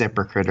unfamiliar with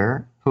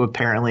ZipRecruiter, who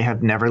apparently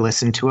have never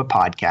listened to a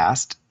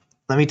podcast,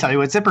 let me tell you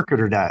what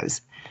ZipRecruiter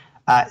does.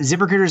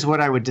 ZipRecruiter is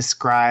what I would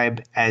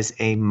describe as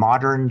a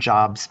modern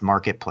jobs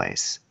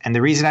marketplace. And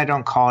the reason I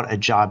don't call it a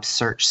job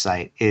search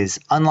site is,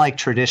 unlike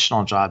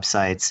traditional job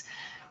sites,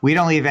 we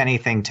don't leave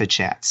anything to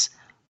chance.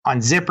 On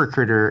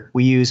ZipRecruiter,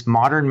 we use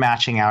modern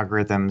matching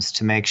algorithms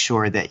to make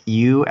sure that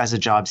you, as a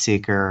job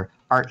seeker,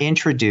 are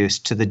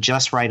introduced to the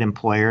just right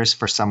employers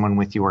for someone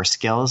with your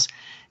skills,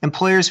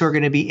 employers who are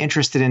going to be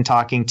interested in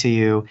talking to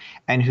you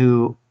and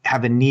who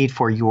have a need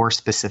for your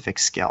specific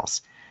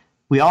skills.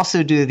 We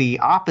also do the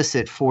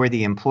opposite for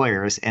the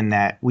employers in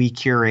that we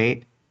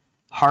curate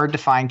hard to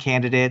find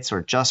candidates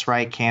or just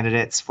right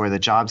candidates for the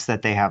jobs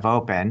that they have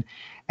open,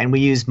 and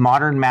we use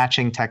modern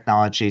matching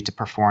technology to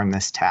perform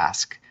this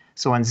task.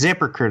 So on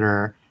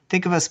ZipRecruiter,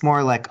 think of us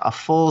more like a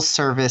full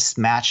service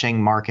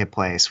matching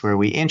marketplace where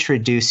we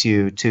introduce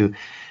you to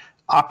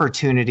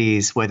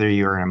opportunities, whether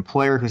you're an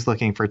employer who's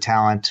looking for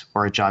talent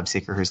or a job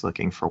seeker who's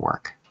looking for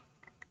work.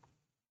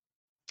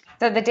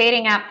 So the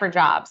dating app for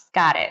jobs.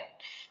 Got it.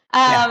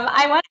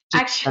 I want to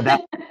actually,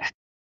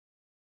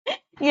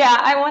 Yeah,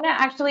 I want to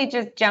actually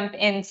just jump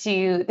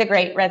into the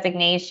Great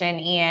Resignation,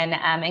 Ian,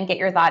 and get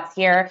your thoughts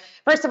here.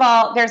 First of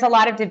all, there's a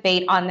lot of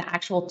debate on the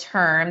actual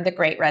term, the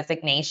Great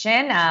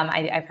Resignation.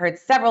 I've heard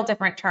several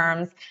different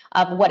terms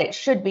of what it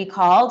should be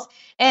called.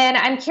 And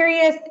I'm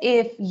curious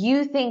if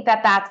you think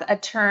that that's a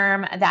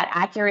term that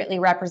accurately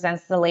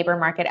represents the labor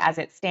market as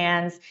it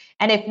stands.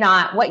 And if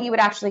not, what you would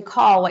actually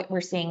call what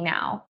we're seeing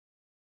now.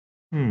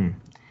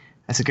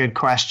 That's a good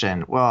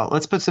question. Well,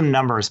 let's put some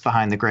numbers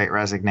behind the Great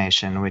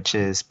Resignation, which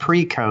is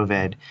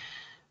pre-COVID.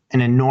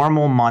 In a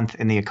normal month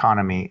in the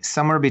economy,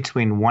 somewhere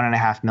between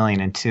 1.5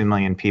 million and 2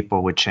 million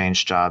people would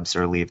change jobs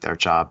or leave their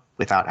job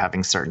without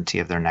having certainty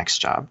of their next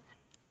job.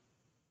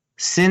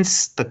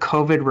 Since the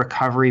COVID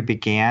recovery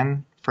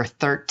began, for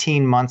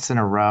 13 months in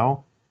a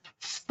row,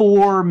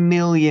 4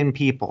 million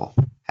people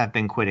have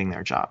been quitting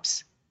their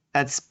jobs.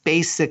 That's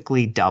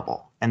basically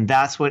double. And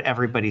that's what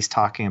everybody's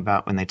talking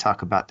about when they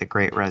talk about the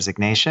Great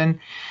Resignation.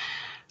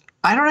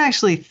 I don't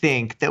actually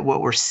think that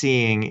what we're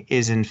seeing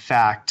is, in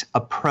fact,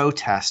 a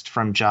protest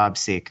from job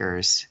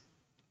seekers.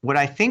 What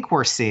I think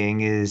we're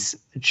seeing is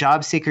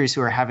job seekers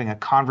who are having a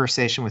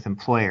conversation with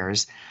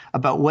employers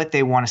about what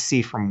they want to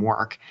see from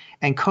work.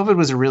 And COVID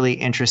was a really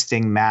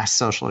interesting mass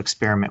social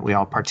experiment we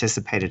all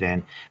participated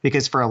in,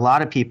 because for a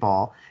lot of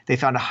people, they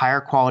found a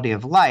higher quality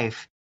of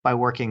life by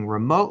working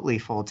remotely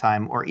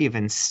full-time or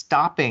even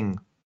stopping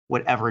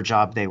whatever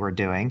job they were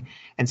doing.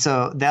 And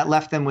so that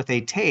left them with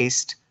a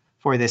taste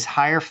for this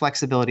higher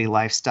flexibility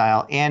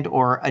lifestyle and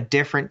or a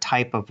different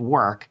type of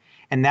work.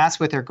 And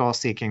that's what they're goal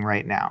seeking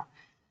right now.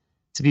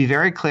 To be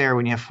very clear,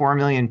 when you have 4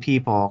 million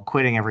people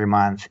quitting every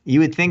month, you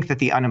would think that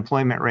the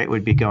unemployment rate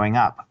would be going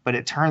up, but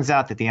it turns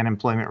out that the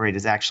unemployment rate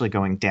is actually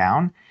going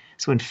down.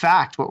 So in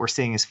fact, what we're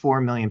seeing is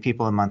 4 million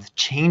people a month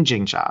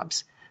changing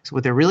jobs. So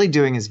what they're really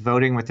doing is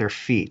voting with their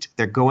feet.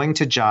 They're going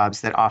to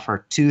jobs that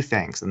offer two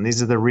things, and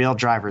these are the real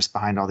drivers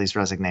behind all these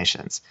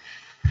resignations.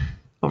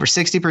 Over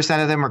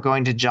 60% of them are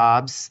going to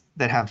jobs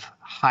that have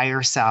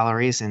higher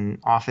salaries and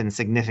often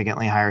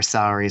significantly higher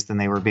salaries than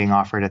they were being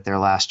offered at their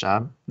last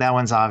job. That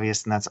one's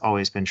obvious, and that's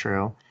always been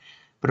true.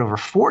 But over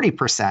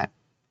 40%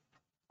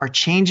 are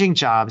changing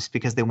jobs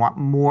because they want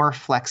more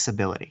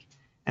flexibility.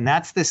 And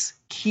that's this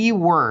key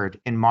word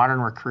in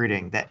modern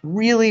recruiting that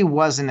really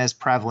wasn't as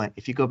prevalent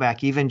if you go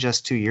back even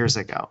just 2 years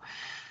ago.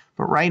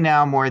 But right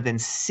now, more than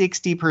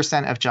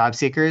 60% of job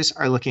seekers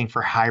are looking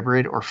for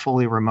hybrid or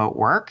fully remote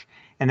work.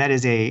 And that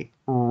is a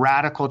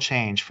radical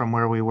change from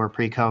where we were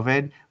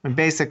pre-COVID, when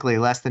basically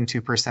less than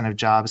 2% of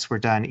jobs were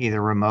done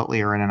either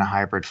remotely or in a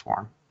hybrid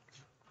form.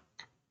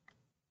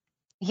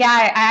 Yeah,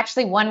 I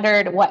actually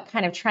wondered what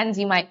kind of trends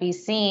you might be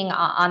seeing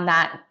on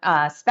that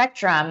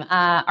spectrum.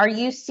 Are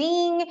you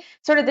seeing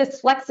sort of this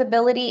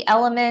flexibility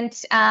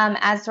element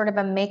as sort of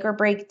a make or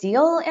break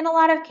deal in a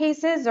lot of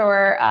cases,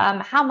 or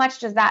how much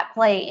does that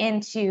play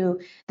into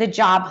the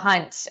job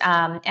hunt?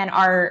 And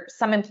are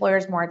some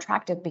employers more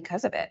attractive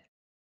because of it?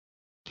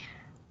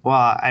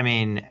 Well, I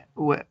mean,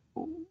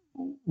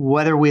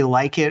 whether we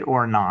like it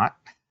or not,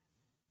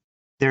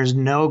 there's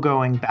no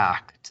going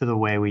back to the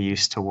way we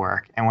used to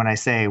work. And when I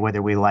say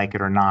whether we like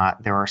it or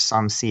not, there are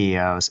some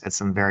CEOs at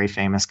some very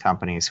famous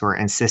companies who are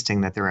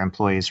insisting that their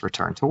employees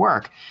return to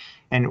work.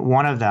 And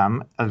one of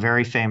them, a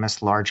very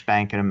famous large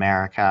bank in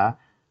America,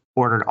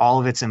 ordered all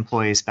of its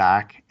employees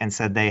back and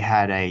said they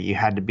had you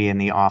had to be in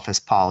the office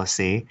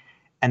policy,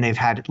 and they've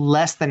had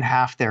less than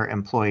half their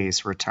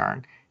employees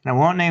return. And I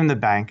won't name the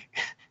bank,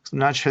 because I'm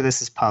not sure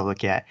this is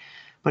public yet.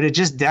 But it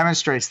just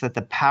demonstrates that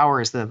the power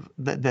is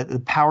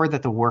the power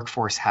that the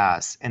workforce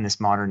has in this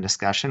modern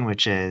discussion,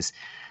 which is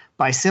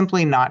by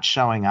simply not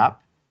showing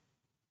up,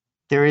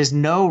 there is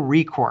no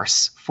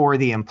recourse for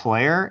the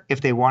employer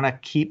if they want to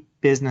keep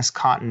business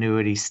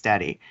continuity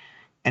steady.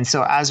 And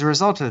so as a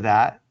result of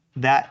that,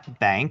 that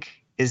bank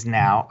is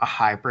now a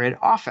hybrid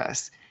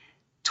office.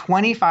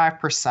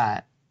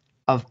 25%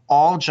 of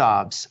all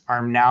jobs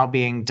are now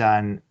being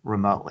done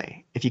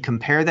remotely. If you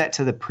compare that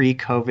to the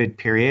pre-COVID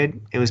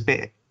period, it was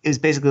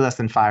basically less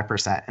than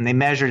 5%. And they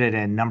measured it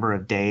in number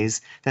of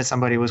days that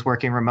somebody was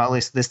working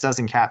remotely. So this does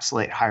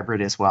encapsulate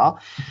hybrid as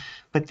well.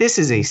 But this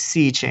is a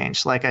sea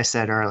change, like I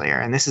said earlier.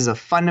 And this is a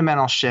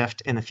fundamental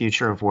shift in the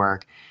future of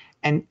work.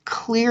 And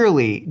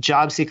clearly,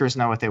 job seekers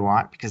know what they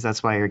want, because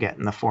that's why you're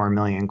getting the 4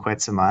 million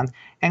quits a month.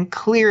 And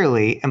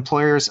clearly,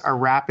 employers are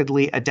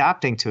rapidly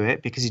adapting to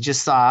it, because you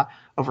just saw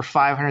over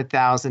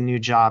 500,000 new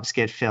jobs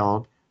get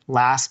filled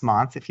last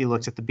month, if you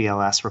looked at the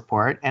BLS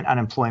report, and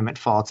unemployment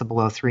fall to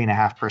below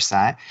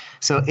 3.5%.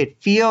 So it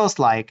feels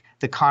like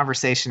the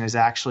conversation is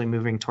actually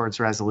moving towards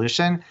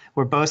resolution,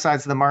 where both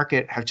sides of the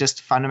market have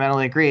just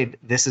fundamentally agreed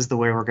this is the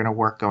way we're going to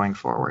work going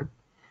forward.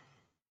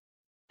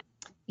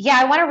 Yeah,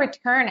 I want to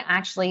return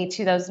actually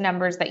to those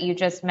numbers that you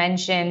just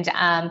mentioned.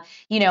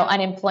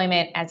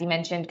 Unemployment, as you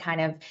mentioned, kind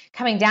of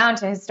coming down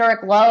to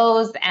historic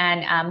lows,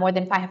 and more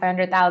than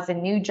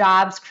 500,000 new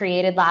jobs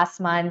created last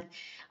month.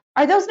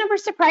 Are those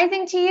numbers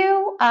surprising to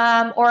you?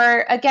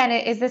 Or again,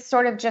 is this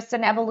sort of just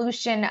an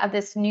evolution of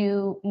this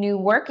new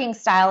working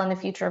style in the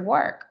future of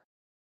work?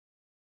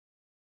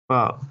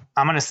 Well,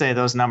 I'm going to say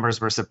those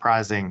numbers were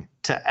surprising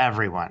to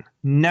everyone.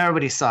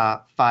 Nobody saw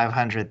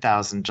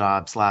 500,000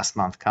 jobs last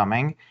month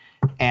coming.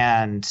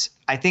 And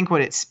I think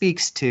what it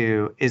speaks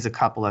to is a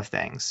couple of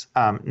things.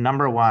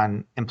 Number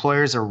one,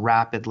 employers are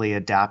rapidly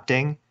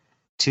adapting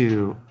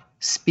to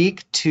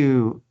speak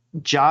to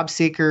job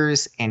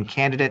seekers and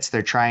candidates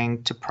they're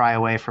trying to pry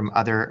away from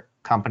other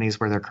companies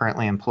where they're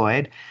currently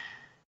employed.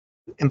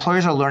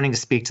 Employers are learning to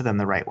speak to them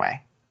the right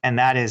way. And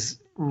that is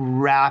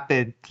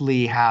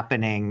rapidly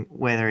happening,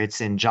 whether it's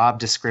in job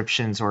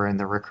descriptions or in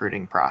the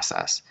recruiting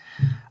process.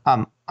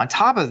 On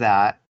top of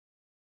that,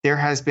 there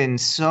has been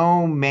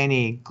so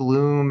many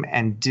gloom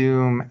and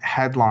doom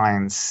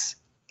headlines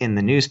in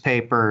the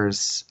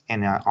newspapers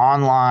and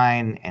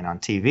online and on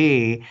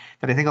TV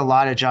that I think a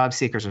lot of job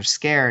seekers are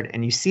scared.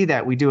 And you see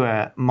that we do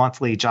a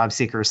monthly job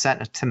seeker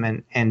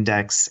sentiment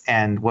index.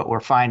 And what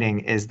we're finding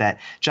is that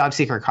job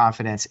seeker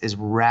confidence is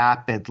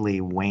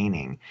rapidly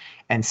waning.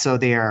 And so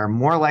they are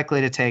more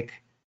likely to take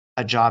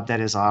a job that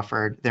is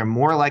offered. They're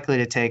more likely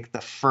to take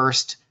the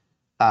first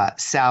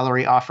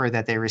salary offer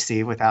that they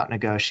receive without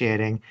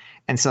negotiating.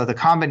 And so the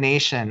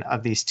combination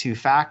of these two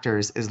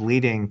factors is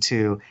leading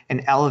to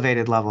an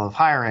elevated level of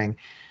hiring,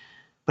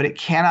 but it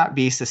cannot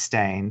be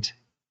sustained.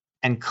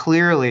 And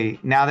clearly,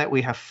 now that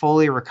we have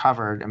fully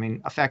recovered, I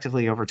mean,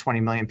 effectively over 20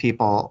 million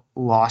people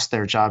lost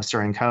their jobs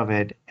during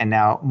COVID, and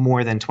now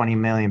more than 20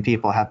 million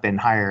people have been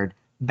hired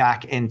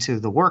back into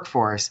the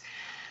workforce.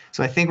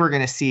 So I think we're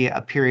going to see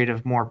a period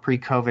of more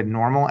pre-COVID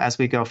normal as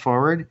we go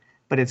forward,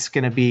 but it's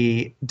going to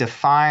be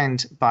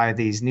defined by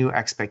these new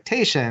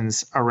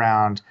expectations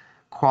around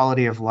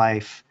quality of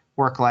life,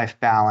 work-life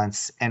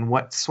balance, and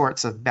what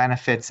sorts of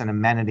benefits and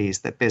amenities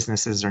that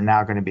businesses are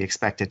now going to be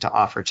expected to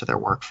offer to their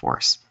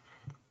workforce.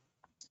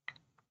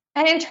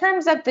 And in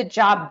terms of the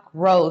job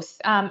growth,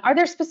 are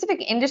there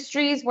specific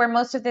industries where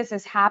most of this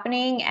is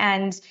happening?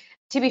 And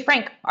to be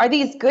frank, are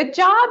these good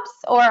jobs,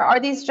 or are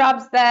these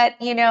jobs that,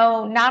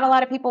 not a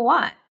lot of people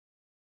want?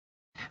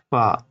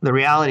 Well, the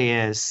reality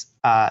is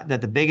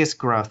that the biggest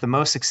growth, the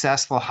most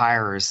successful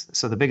hirers,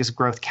 so the biggest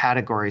growth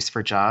categories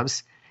for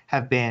jobs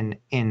have been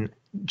in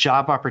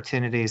job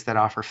opportunities that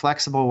offer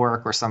flexible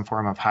work or some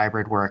form of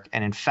hybrid work.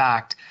 And in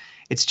fact,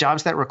 it's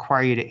jobs that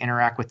require you to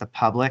interact with the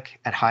public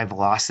at high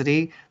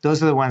velocity.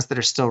 Those are the ones that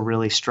are still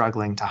really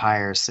struggling to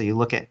hire. So you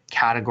look at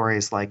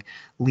categories like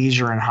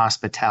leisure and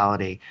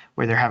hospitality,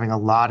 where they're having a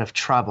lot of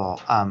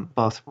trouble,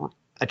 both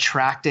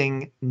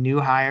attracting new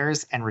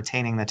hires and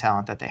retaining the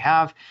talent that they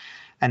have.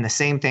 And the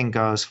same thing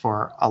goes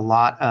for a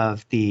lot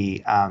of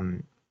the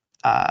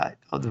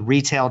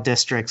retail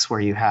districts where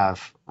you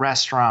have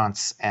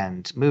restaurants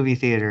and movie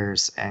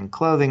theaters and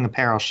clothing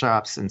apparel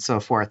shops and so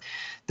forth.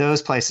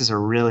 Those places are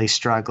really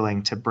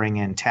struggling to bring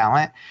in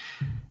talent.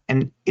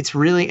 And it's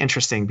really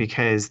interesting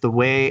because the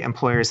way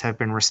employers have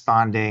been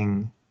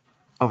responding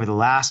over the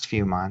last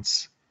few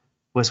months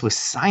was with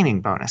signing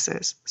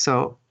bonuses.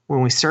 So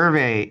when we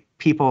survey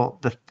people,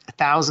 the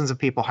thousands of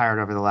people hired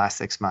over the last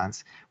 6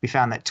 months, we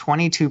found that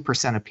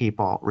 22% of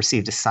people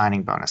received a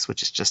signing bonus,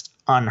 which is just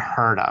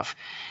unheard of.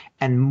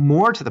 And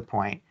more to the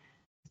point,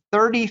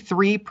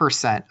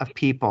 33% of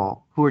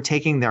people who were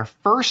taking their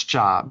first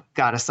job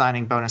got a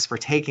signing bonus for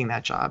taking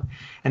that job.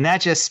 And that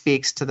just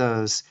speaks to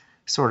those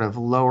sort of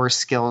lower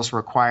skills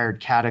required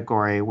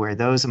category where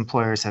those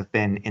employers have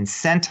been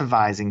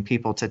incentivizing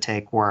people to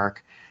take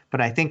work.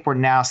 But I think we're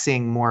now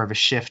seeing more of a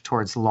shift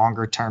towards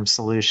longer term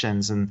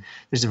solutions. And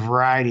there's a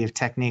variety of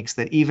techniques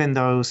that even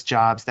those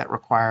jobs that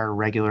require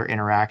regular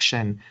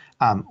interaction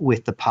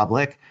with the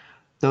public,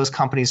 those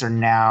companies are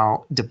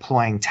now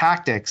deploying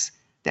tactics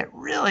that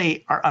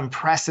really are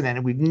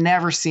unprecedented. We've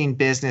never seen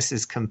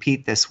businesses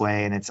compete this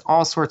way. And it's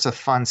all sorts of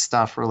fun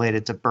stuff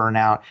related to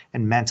burnout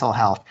and mental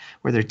health,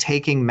 where they're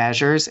taking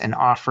measures and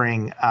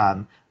offering,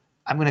 I'm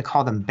going to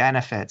call them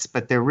benefits,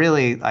 but they're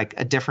really like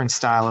a different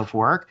style of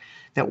work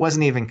that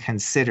wasn't even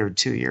considered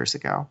 2 years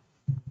ago.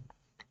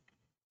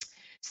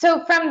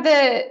 So from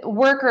the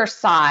worker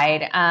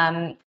side,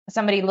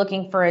 somebody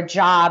looking for a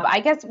job, I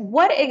guess,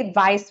 what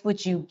advice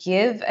would you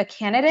give a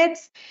candidate?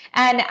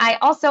 And I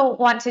also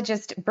want to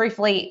just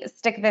briefly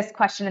stick this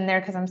question in there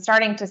because I'm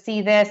starting to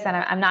see this and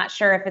I'm not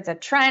sure if it's a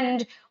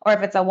trend or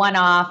if it's a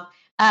one-off.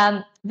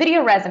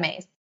 Video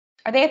resumes,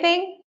 are they a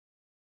thing?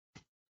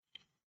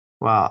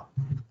 Well,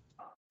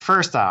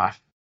 first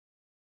off,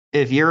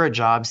 if you're a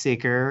job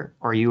seeker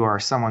or you are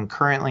someone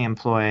currently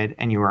employed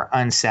and you are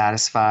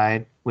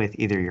unsatisfied with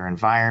either your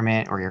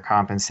environment or your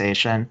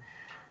compensation,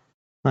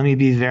 let me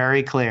be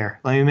very clear.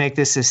 Let me make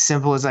this as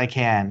simple as I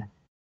can.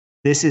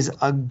 This is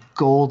a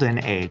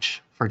golden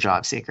age for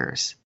job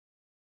seekers.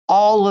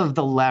 All of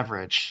the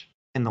leverage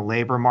in the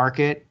labor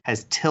market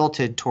has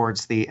tilted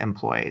towards the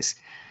employees.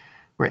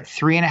 We're at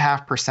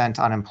 3.5%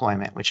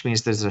 unemployment, which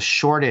means there's a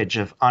shortage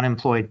of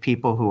unemployed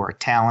people who are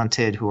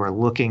talented, who are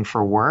looking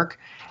for work.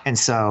 And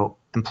so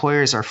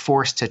employers are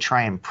forced to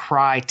try and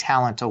pry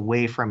talent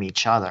away from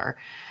each other.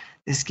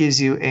 This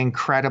gives you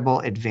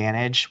incredible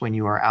advantage when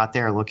you are out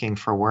there looking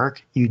for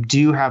work. You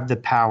do have the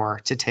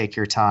power to take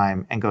your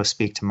time and go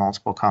speak to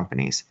multiple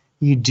companies.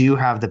 you do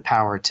have the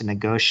power to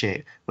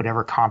negotiate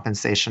whatever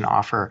compensation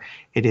offer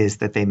it is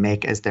that they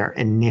make as their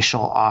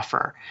initial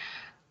offer.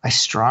 I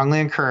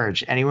strongly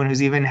encourage anyone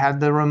who's even had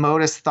the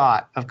remotest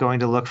thought of going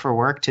to look for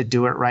work to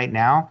do it right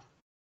now,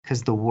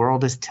 because the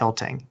world is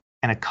tilting.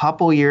 And a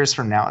couple years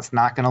from now, it's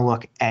not going to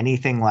look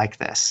anything like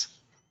this.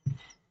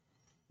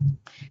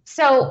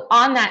 So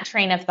on that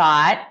train of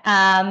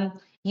thought,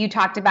 you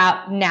talked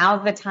about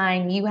now's the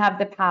time, you have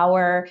the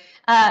power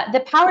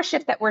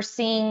shift that we're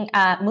seeing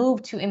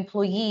move to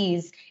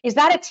employees. Is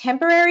that a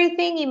temporary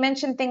thing? You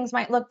mentioned things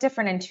might look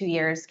different in 2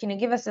 years. Can you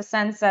give us a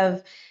sense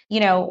of,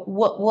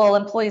 will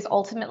employees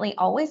ultimately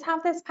always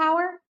have this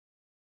power?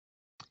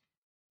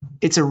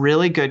 It's a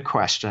really good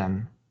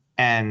question.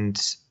 And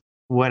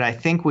what I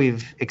think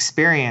we've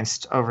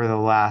experienced over the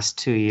last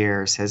 2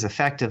 years has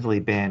effectively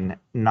been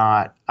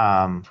not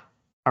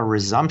a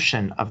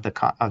resumption of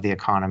the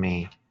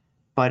economy,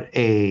 but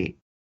a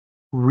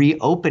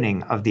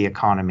reopening of the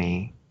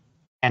economy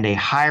and a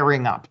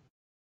hiring up.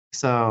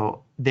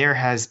 So there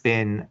has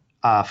been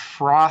a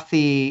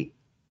frothy,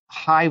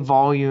 high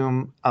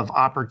volume of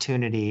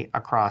opportunity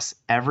across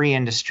every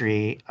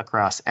industry,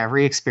 across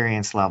every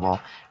experience level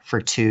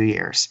for 2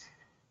 years.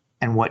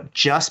 And what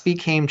just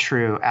became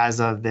true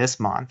as of this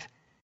month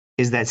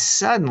is that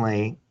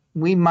suddenly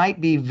we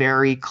might be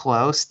very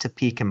close to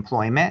peak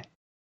employment,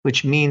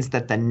 which means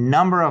that the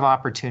number of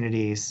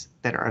opportunities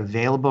that are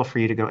available for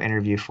you to go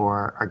interview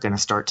for are going to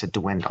start to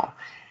dwindle.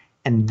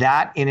 And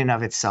that in and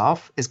of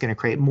itself is going to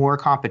create more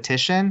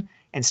competition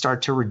and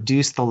start to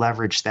reduce the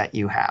leverage that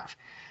you have.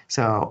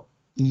 So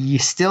you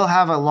still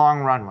have a long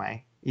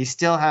runway. You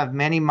still have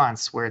many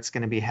months where it's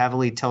going to be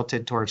heavily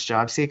tilted towards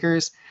job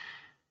seekers.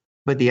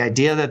 But the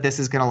idea that this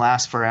is going to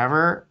last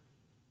forever,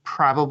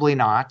 probably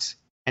not.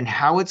 And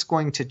how it's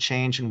going to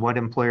change and what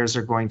employers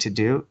are going to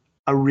do,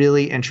 a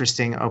really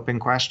interesting open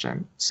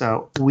question.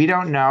 So we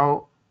don't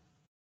know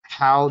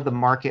how the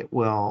market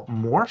will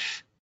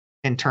morph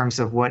in terms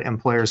of what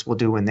employers will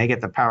do when they get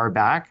the power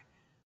back.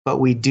 But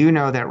we do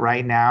know that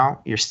right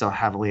now, you're still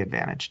heavily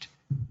advantaged.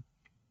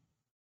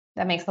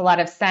 That makes a lot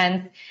of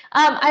sense.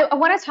 I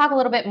want to talk a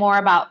little bit more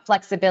about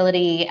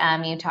flexibility.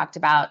 You talked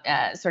about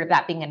sort of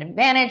that being an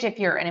advantage if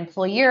you're an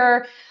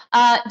employer.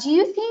 Do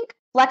you think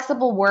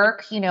flexible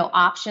work,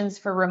 options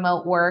for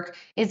remote work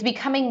is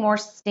becoming more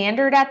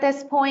standard at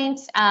this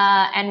point?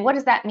 And what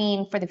does that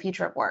mean for the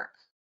future of work?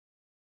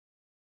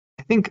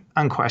 I think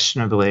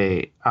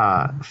unquestionably,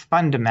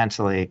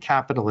 fundamentally,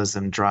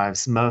 capitalism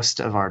drives most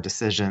of our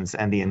decisions,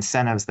 and the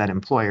incentives that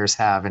employers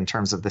have in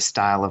terms of the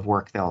style of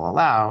work they'll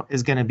allow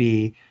is going to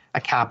be a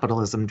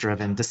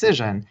capitalism-driven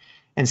decision.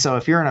 And so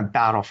if you're in a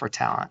battle for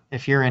talent,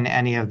 if you're in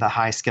any of the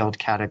high-skilled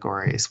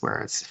categories where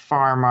it's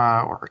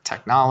pharma or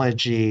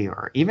technology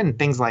or even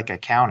things like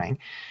accounting,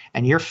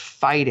 and you're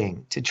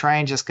fighting to try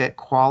and just get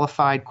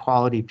qualified,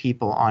 quality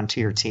people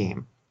onto your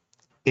team,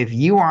 if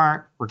you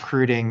aren't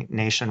recruiting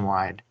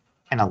nationwide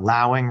and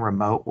allowing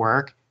remote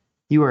work,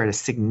 you are at a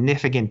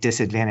significant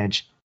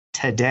disadvantage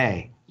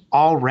today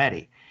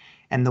already.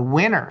 And the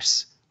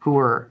winners who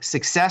were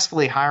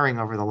successfully hiring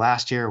over the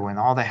last year when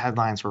all the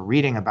headlines were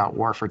reading about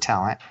war for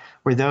talent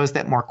were those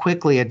that more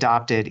quickly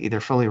adopted either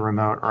fully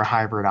remote or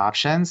hybrid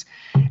options.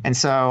 And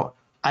so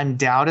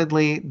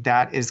undoubtedly,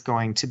 that is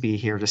going to be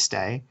here to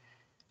stay.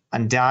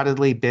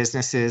 Undoubtedly,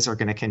 businesses are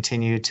going to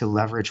continue to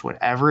leverage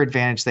whatever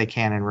advantage they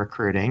can in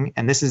recruiting.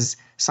 And this is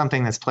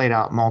something that's played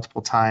out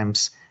multiple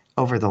times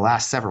over the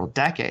last several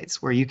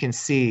decades, where you can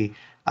see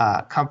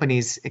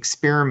companies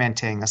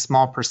experimenting a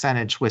small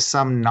percentage with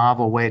some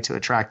novel way to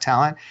attract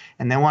talent.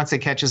 And then once it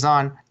catches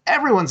on,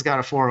 everyone's got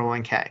a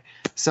 401k.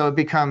 So it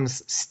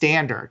becomes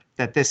standard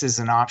that this is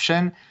an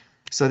option.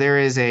 So there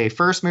is a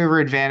first mover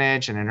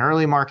advantage and an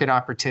early market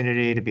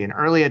opportunity to be an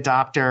early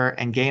adopter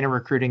and gain a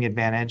recruiting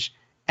advantage.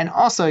 And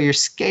also you're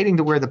skating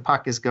to where the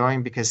puck is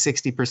going because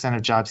 60%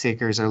 of job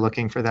seekers are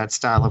looking for that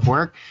style of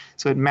work.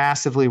 So it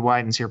massively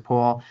widens your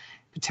pool.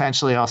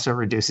 Potentially also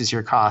reduces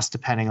your cost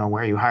depending on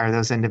where you hire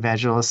those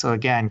individuals. So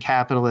again,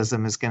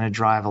 capitalism is going to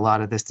drive a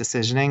lot of this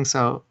decisioning.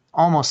 So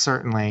almost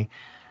certainly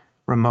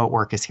remote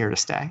work is here to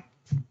stay.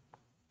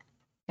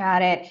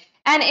 Got it.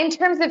 And in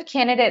terms of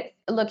candidates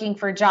looking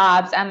for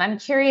jobs, I'm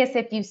curious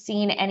if you've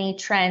seen any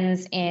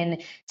trends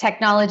in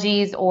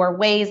technologies or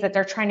ways that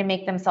they're trying to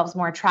make themselves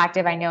more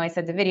attractive. I know I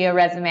said the video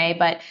resume,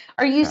 but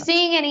are you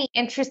seeing any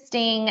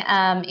interesting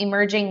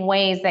emerging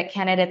ways that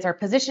candidates are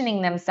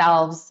positioning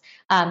themselves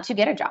to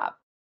get a job?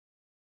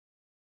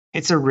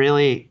 It's a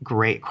really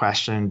great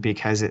question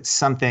because it's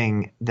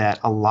something that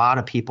a lot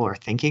of people are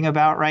thinking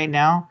about right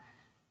now.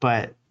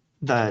 But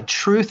the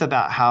truth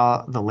about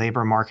how the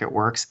labor market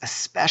works,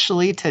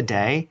 especially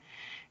today,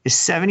 is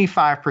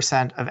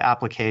 75% of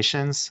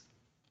applications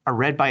are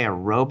read by a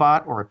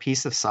robot or a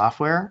piece of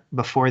software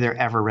before they're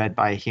ever read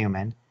by a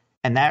human.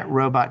 And that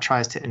robot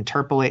tries to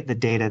interpolate the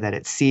data that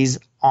it sees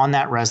on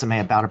that resume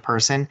about a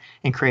person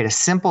and create a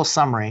simple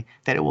summary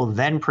that it will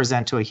then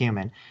present to a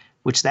human,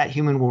 which that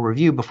human will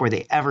review before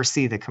they ever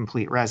see the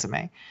complete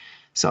resume.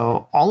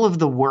 So all of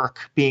the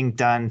work being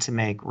done to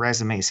make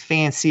resumes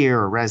fancier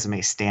or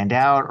resumes stand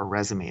out or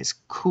resumes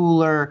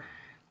cooler,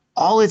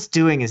 all it's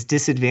doing is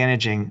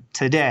disadvantaging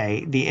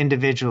today the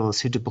individuals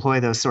who deploy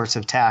those sorts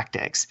of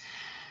tactics.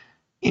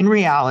 In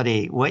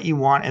reality, what you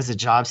want as a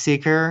job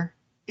seeker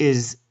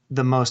is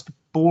the most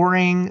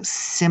boring,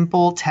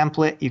 simple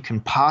template you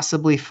can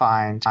possibly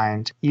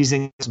find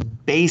using this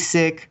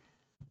basic,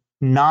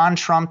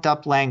 non-trumped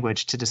up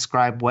language to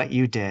describe what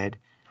you did,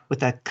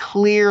 with a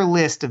clear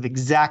list of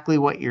exactly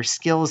what your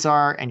skills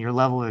are and your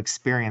level of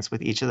experience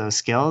with each of those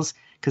skills,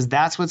 because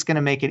that's what's going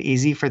to make it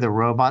easy for the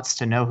robots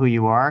to know who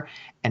you are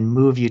and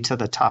move you to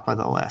the top of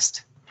the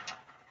list.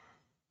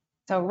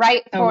 So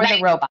right for the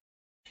robot.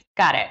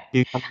 Got it.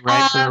 You come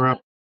right for the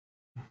robot.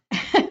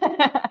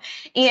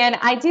 Ian,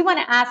 I do want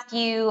to ask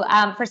you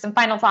for some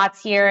final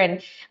thoughts here.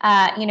 And,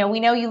 we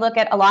know you look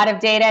at a lot of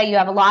data. You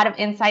have a lot of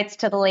insights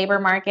to the labor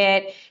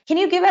market. Can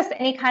you give us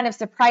any kind of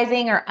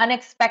surprising or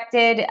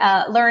unexpected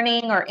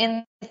learning or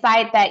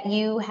insight that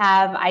you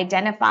have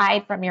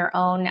identified from your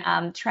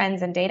own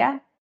trends and data?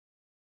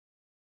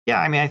 Yeah,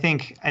 I mean, I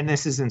think, and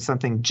this isn't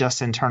something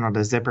just internal to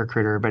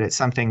ZipRecruiter, but it's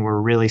something we're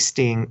really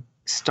seeing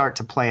start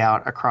to play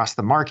out across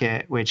the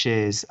market, which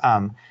is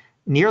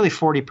nearly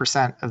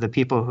 40% of the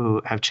people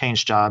who have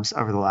changed jobs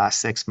over the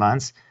last 6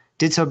 months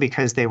did so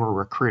because they were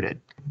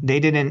recruited. They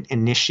didn't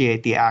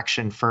initiate the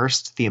action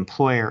first, the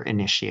employer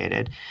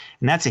initiated.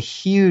 And that's a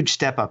huge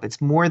step up.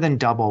 It's more than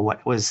double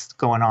what was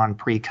going on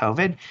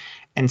pre-COVID.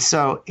 And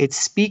so it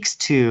speaks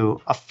to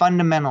a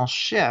fundamental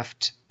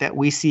shift that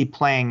we see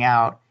playing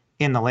out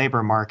in the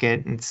labor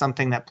market, and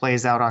something that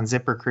plays out on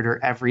ZipRecruiter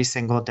every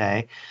single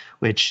day,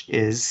 which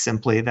is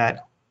simply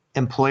that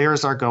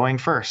employers are going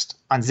first.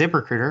 On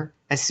ZipRecruiter,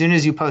 as soon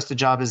as you post a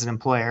job as an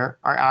employer,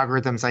 our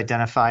algorithms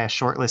identify a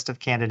short list of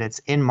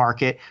candidates in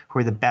market who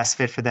are the best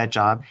fit for that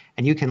job,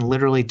 and you can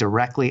literally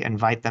directly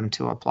invite them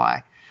to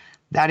apply.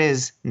 That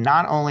is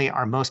not only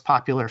our most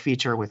popular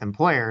feature with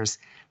employers,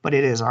 but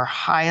it is our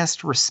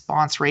highest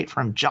response rate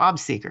from job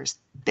seekers.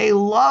 They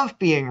love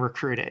being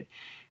recruited.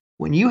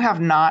 When you have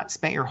not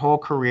spent your whole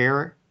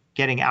career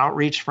getting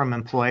outreach from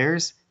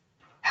employers,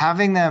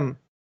 having them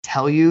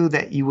tell you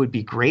that you would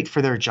be great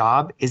for their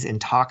job is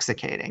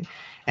intoxicating.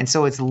 And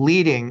so it's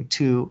leading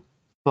to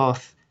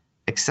both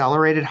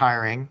accelerated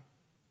hiring,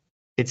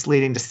 it's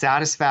leading to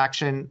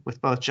satisfaction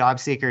with both job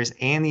seekers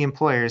and the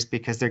employers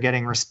because they're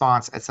getting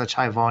response at such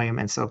high volume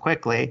and so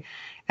quickly.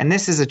 And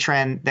this is a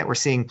trend that we're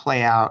seeing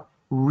play out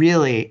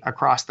really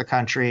across the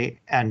country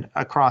and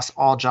across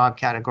all job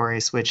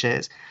categories, which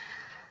is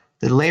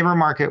the labor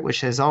market,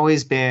 which has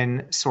always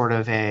been sort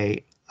of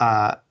a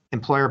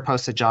employer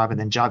posts a job and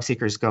then job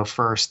seekers go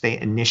first, they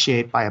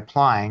initiate by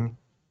applying,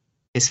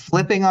 is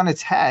flipping on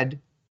its head.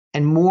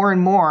 And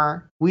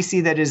more, we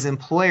see that as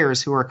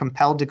employers who are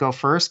compelled to go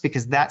first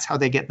because that's how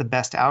they get the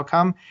best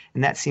outcome.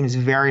 And that seems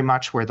very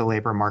much where the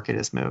labor market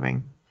is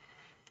moving.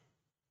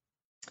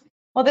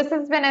 Well, this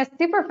has been a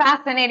super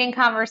fascinating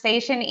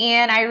conversation,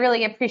 Ian. I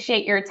really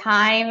appreciate your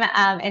time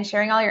and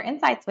sharing all your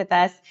insights with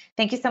us.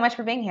 Thank you so much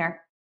for being here.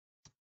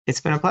 It's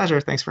been a pleasure.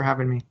 Thanks for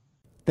having me.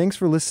 Thanks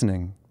for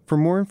listening. For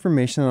more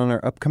information on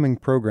our upcoming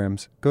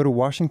programs, go to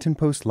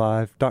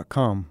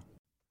WashingtonPostLive.com.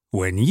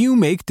 When you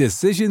make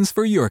decisions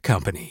for your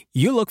company,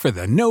 you look for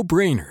the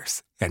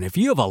no-brainers. And if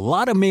you have a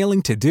lot of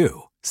mailing to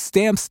do,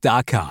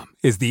 Stamps.com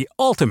is the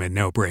ultimate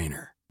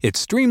no-brainer. It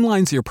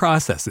streamlines your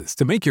processes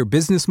to make your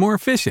business more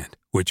efficient,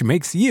 which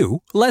makes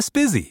you less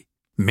busy.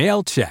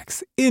 Mail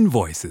checks,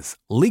 invoices,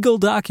 legal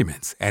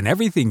documents, and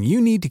everything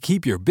you need to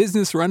keep your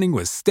business running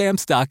with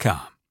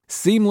Stamps.com.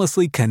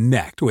 Seamlessly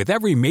connect with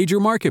every major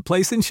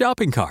marketplace and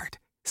shopping cart.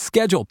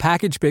 Schedule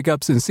package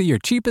pickups and see your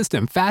cheapest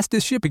and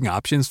fastest shipping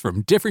options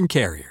from different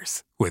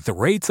carriers, with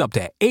rates up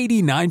to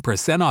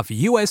 89% off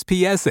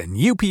USPS and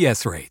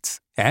UPS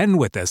rates. And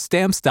with the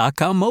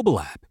Stamps.com mobile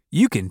app,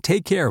 you can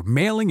take care of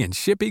mailing and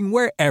shipping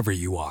wherever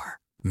you are.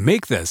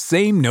 Make the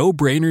same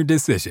no-brainer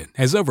decision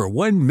as over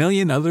 1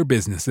 million other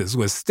businesses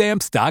with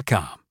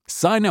Stamps.com.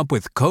 Sign up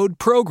with code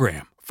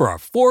PROGRAM for a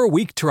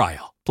 4-week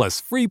trial,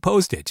 plus free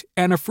postage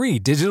and a free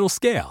digital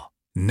scale.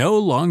 No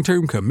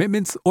long-term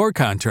commitments or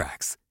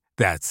contracts.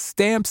 That's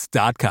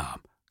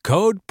Stamps.com.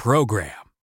 Code PROGRAM.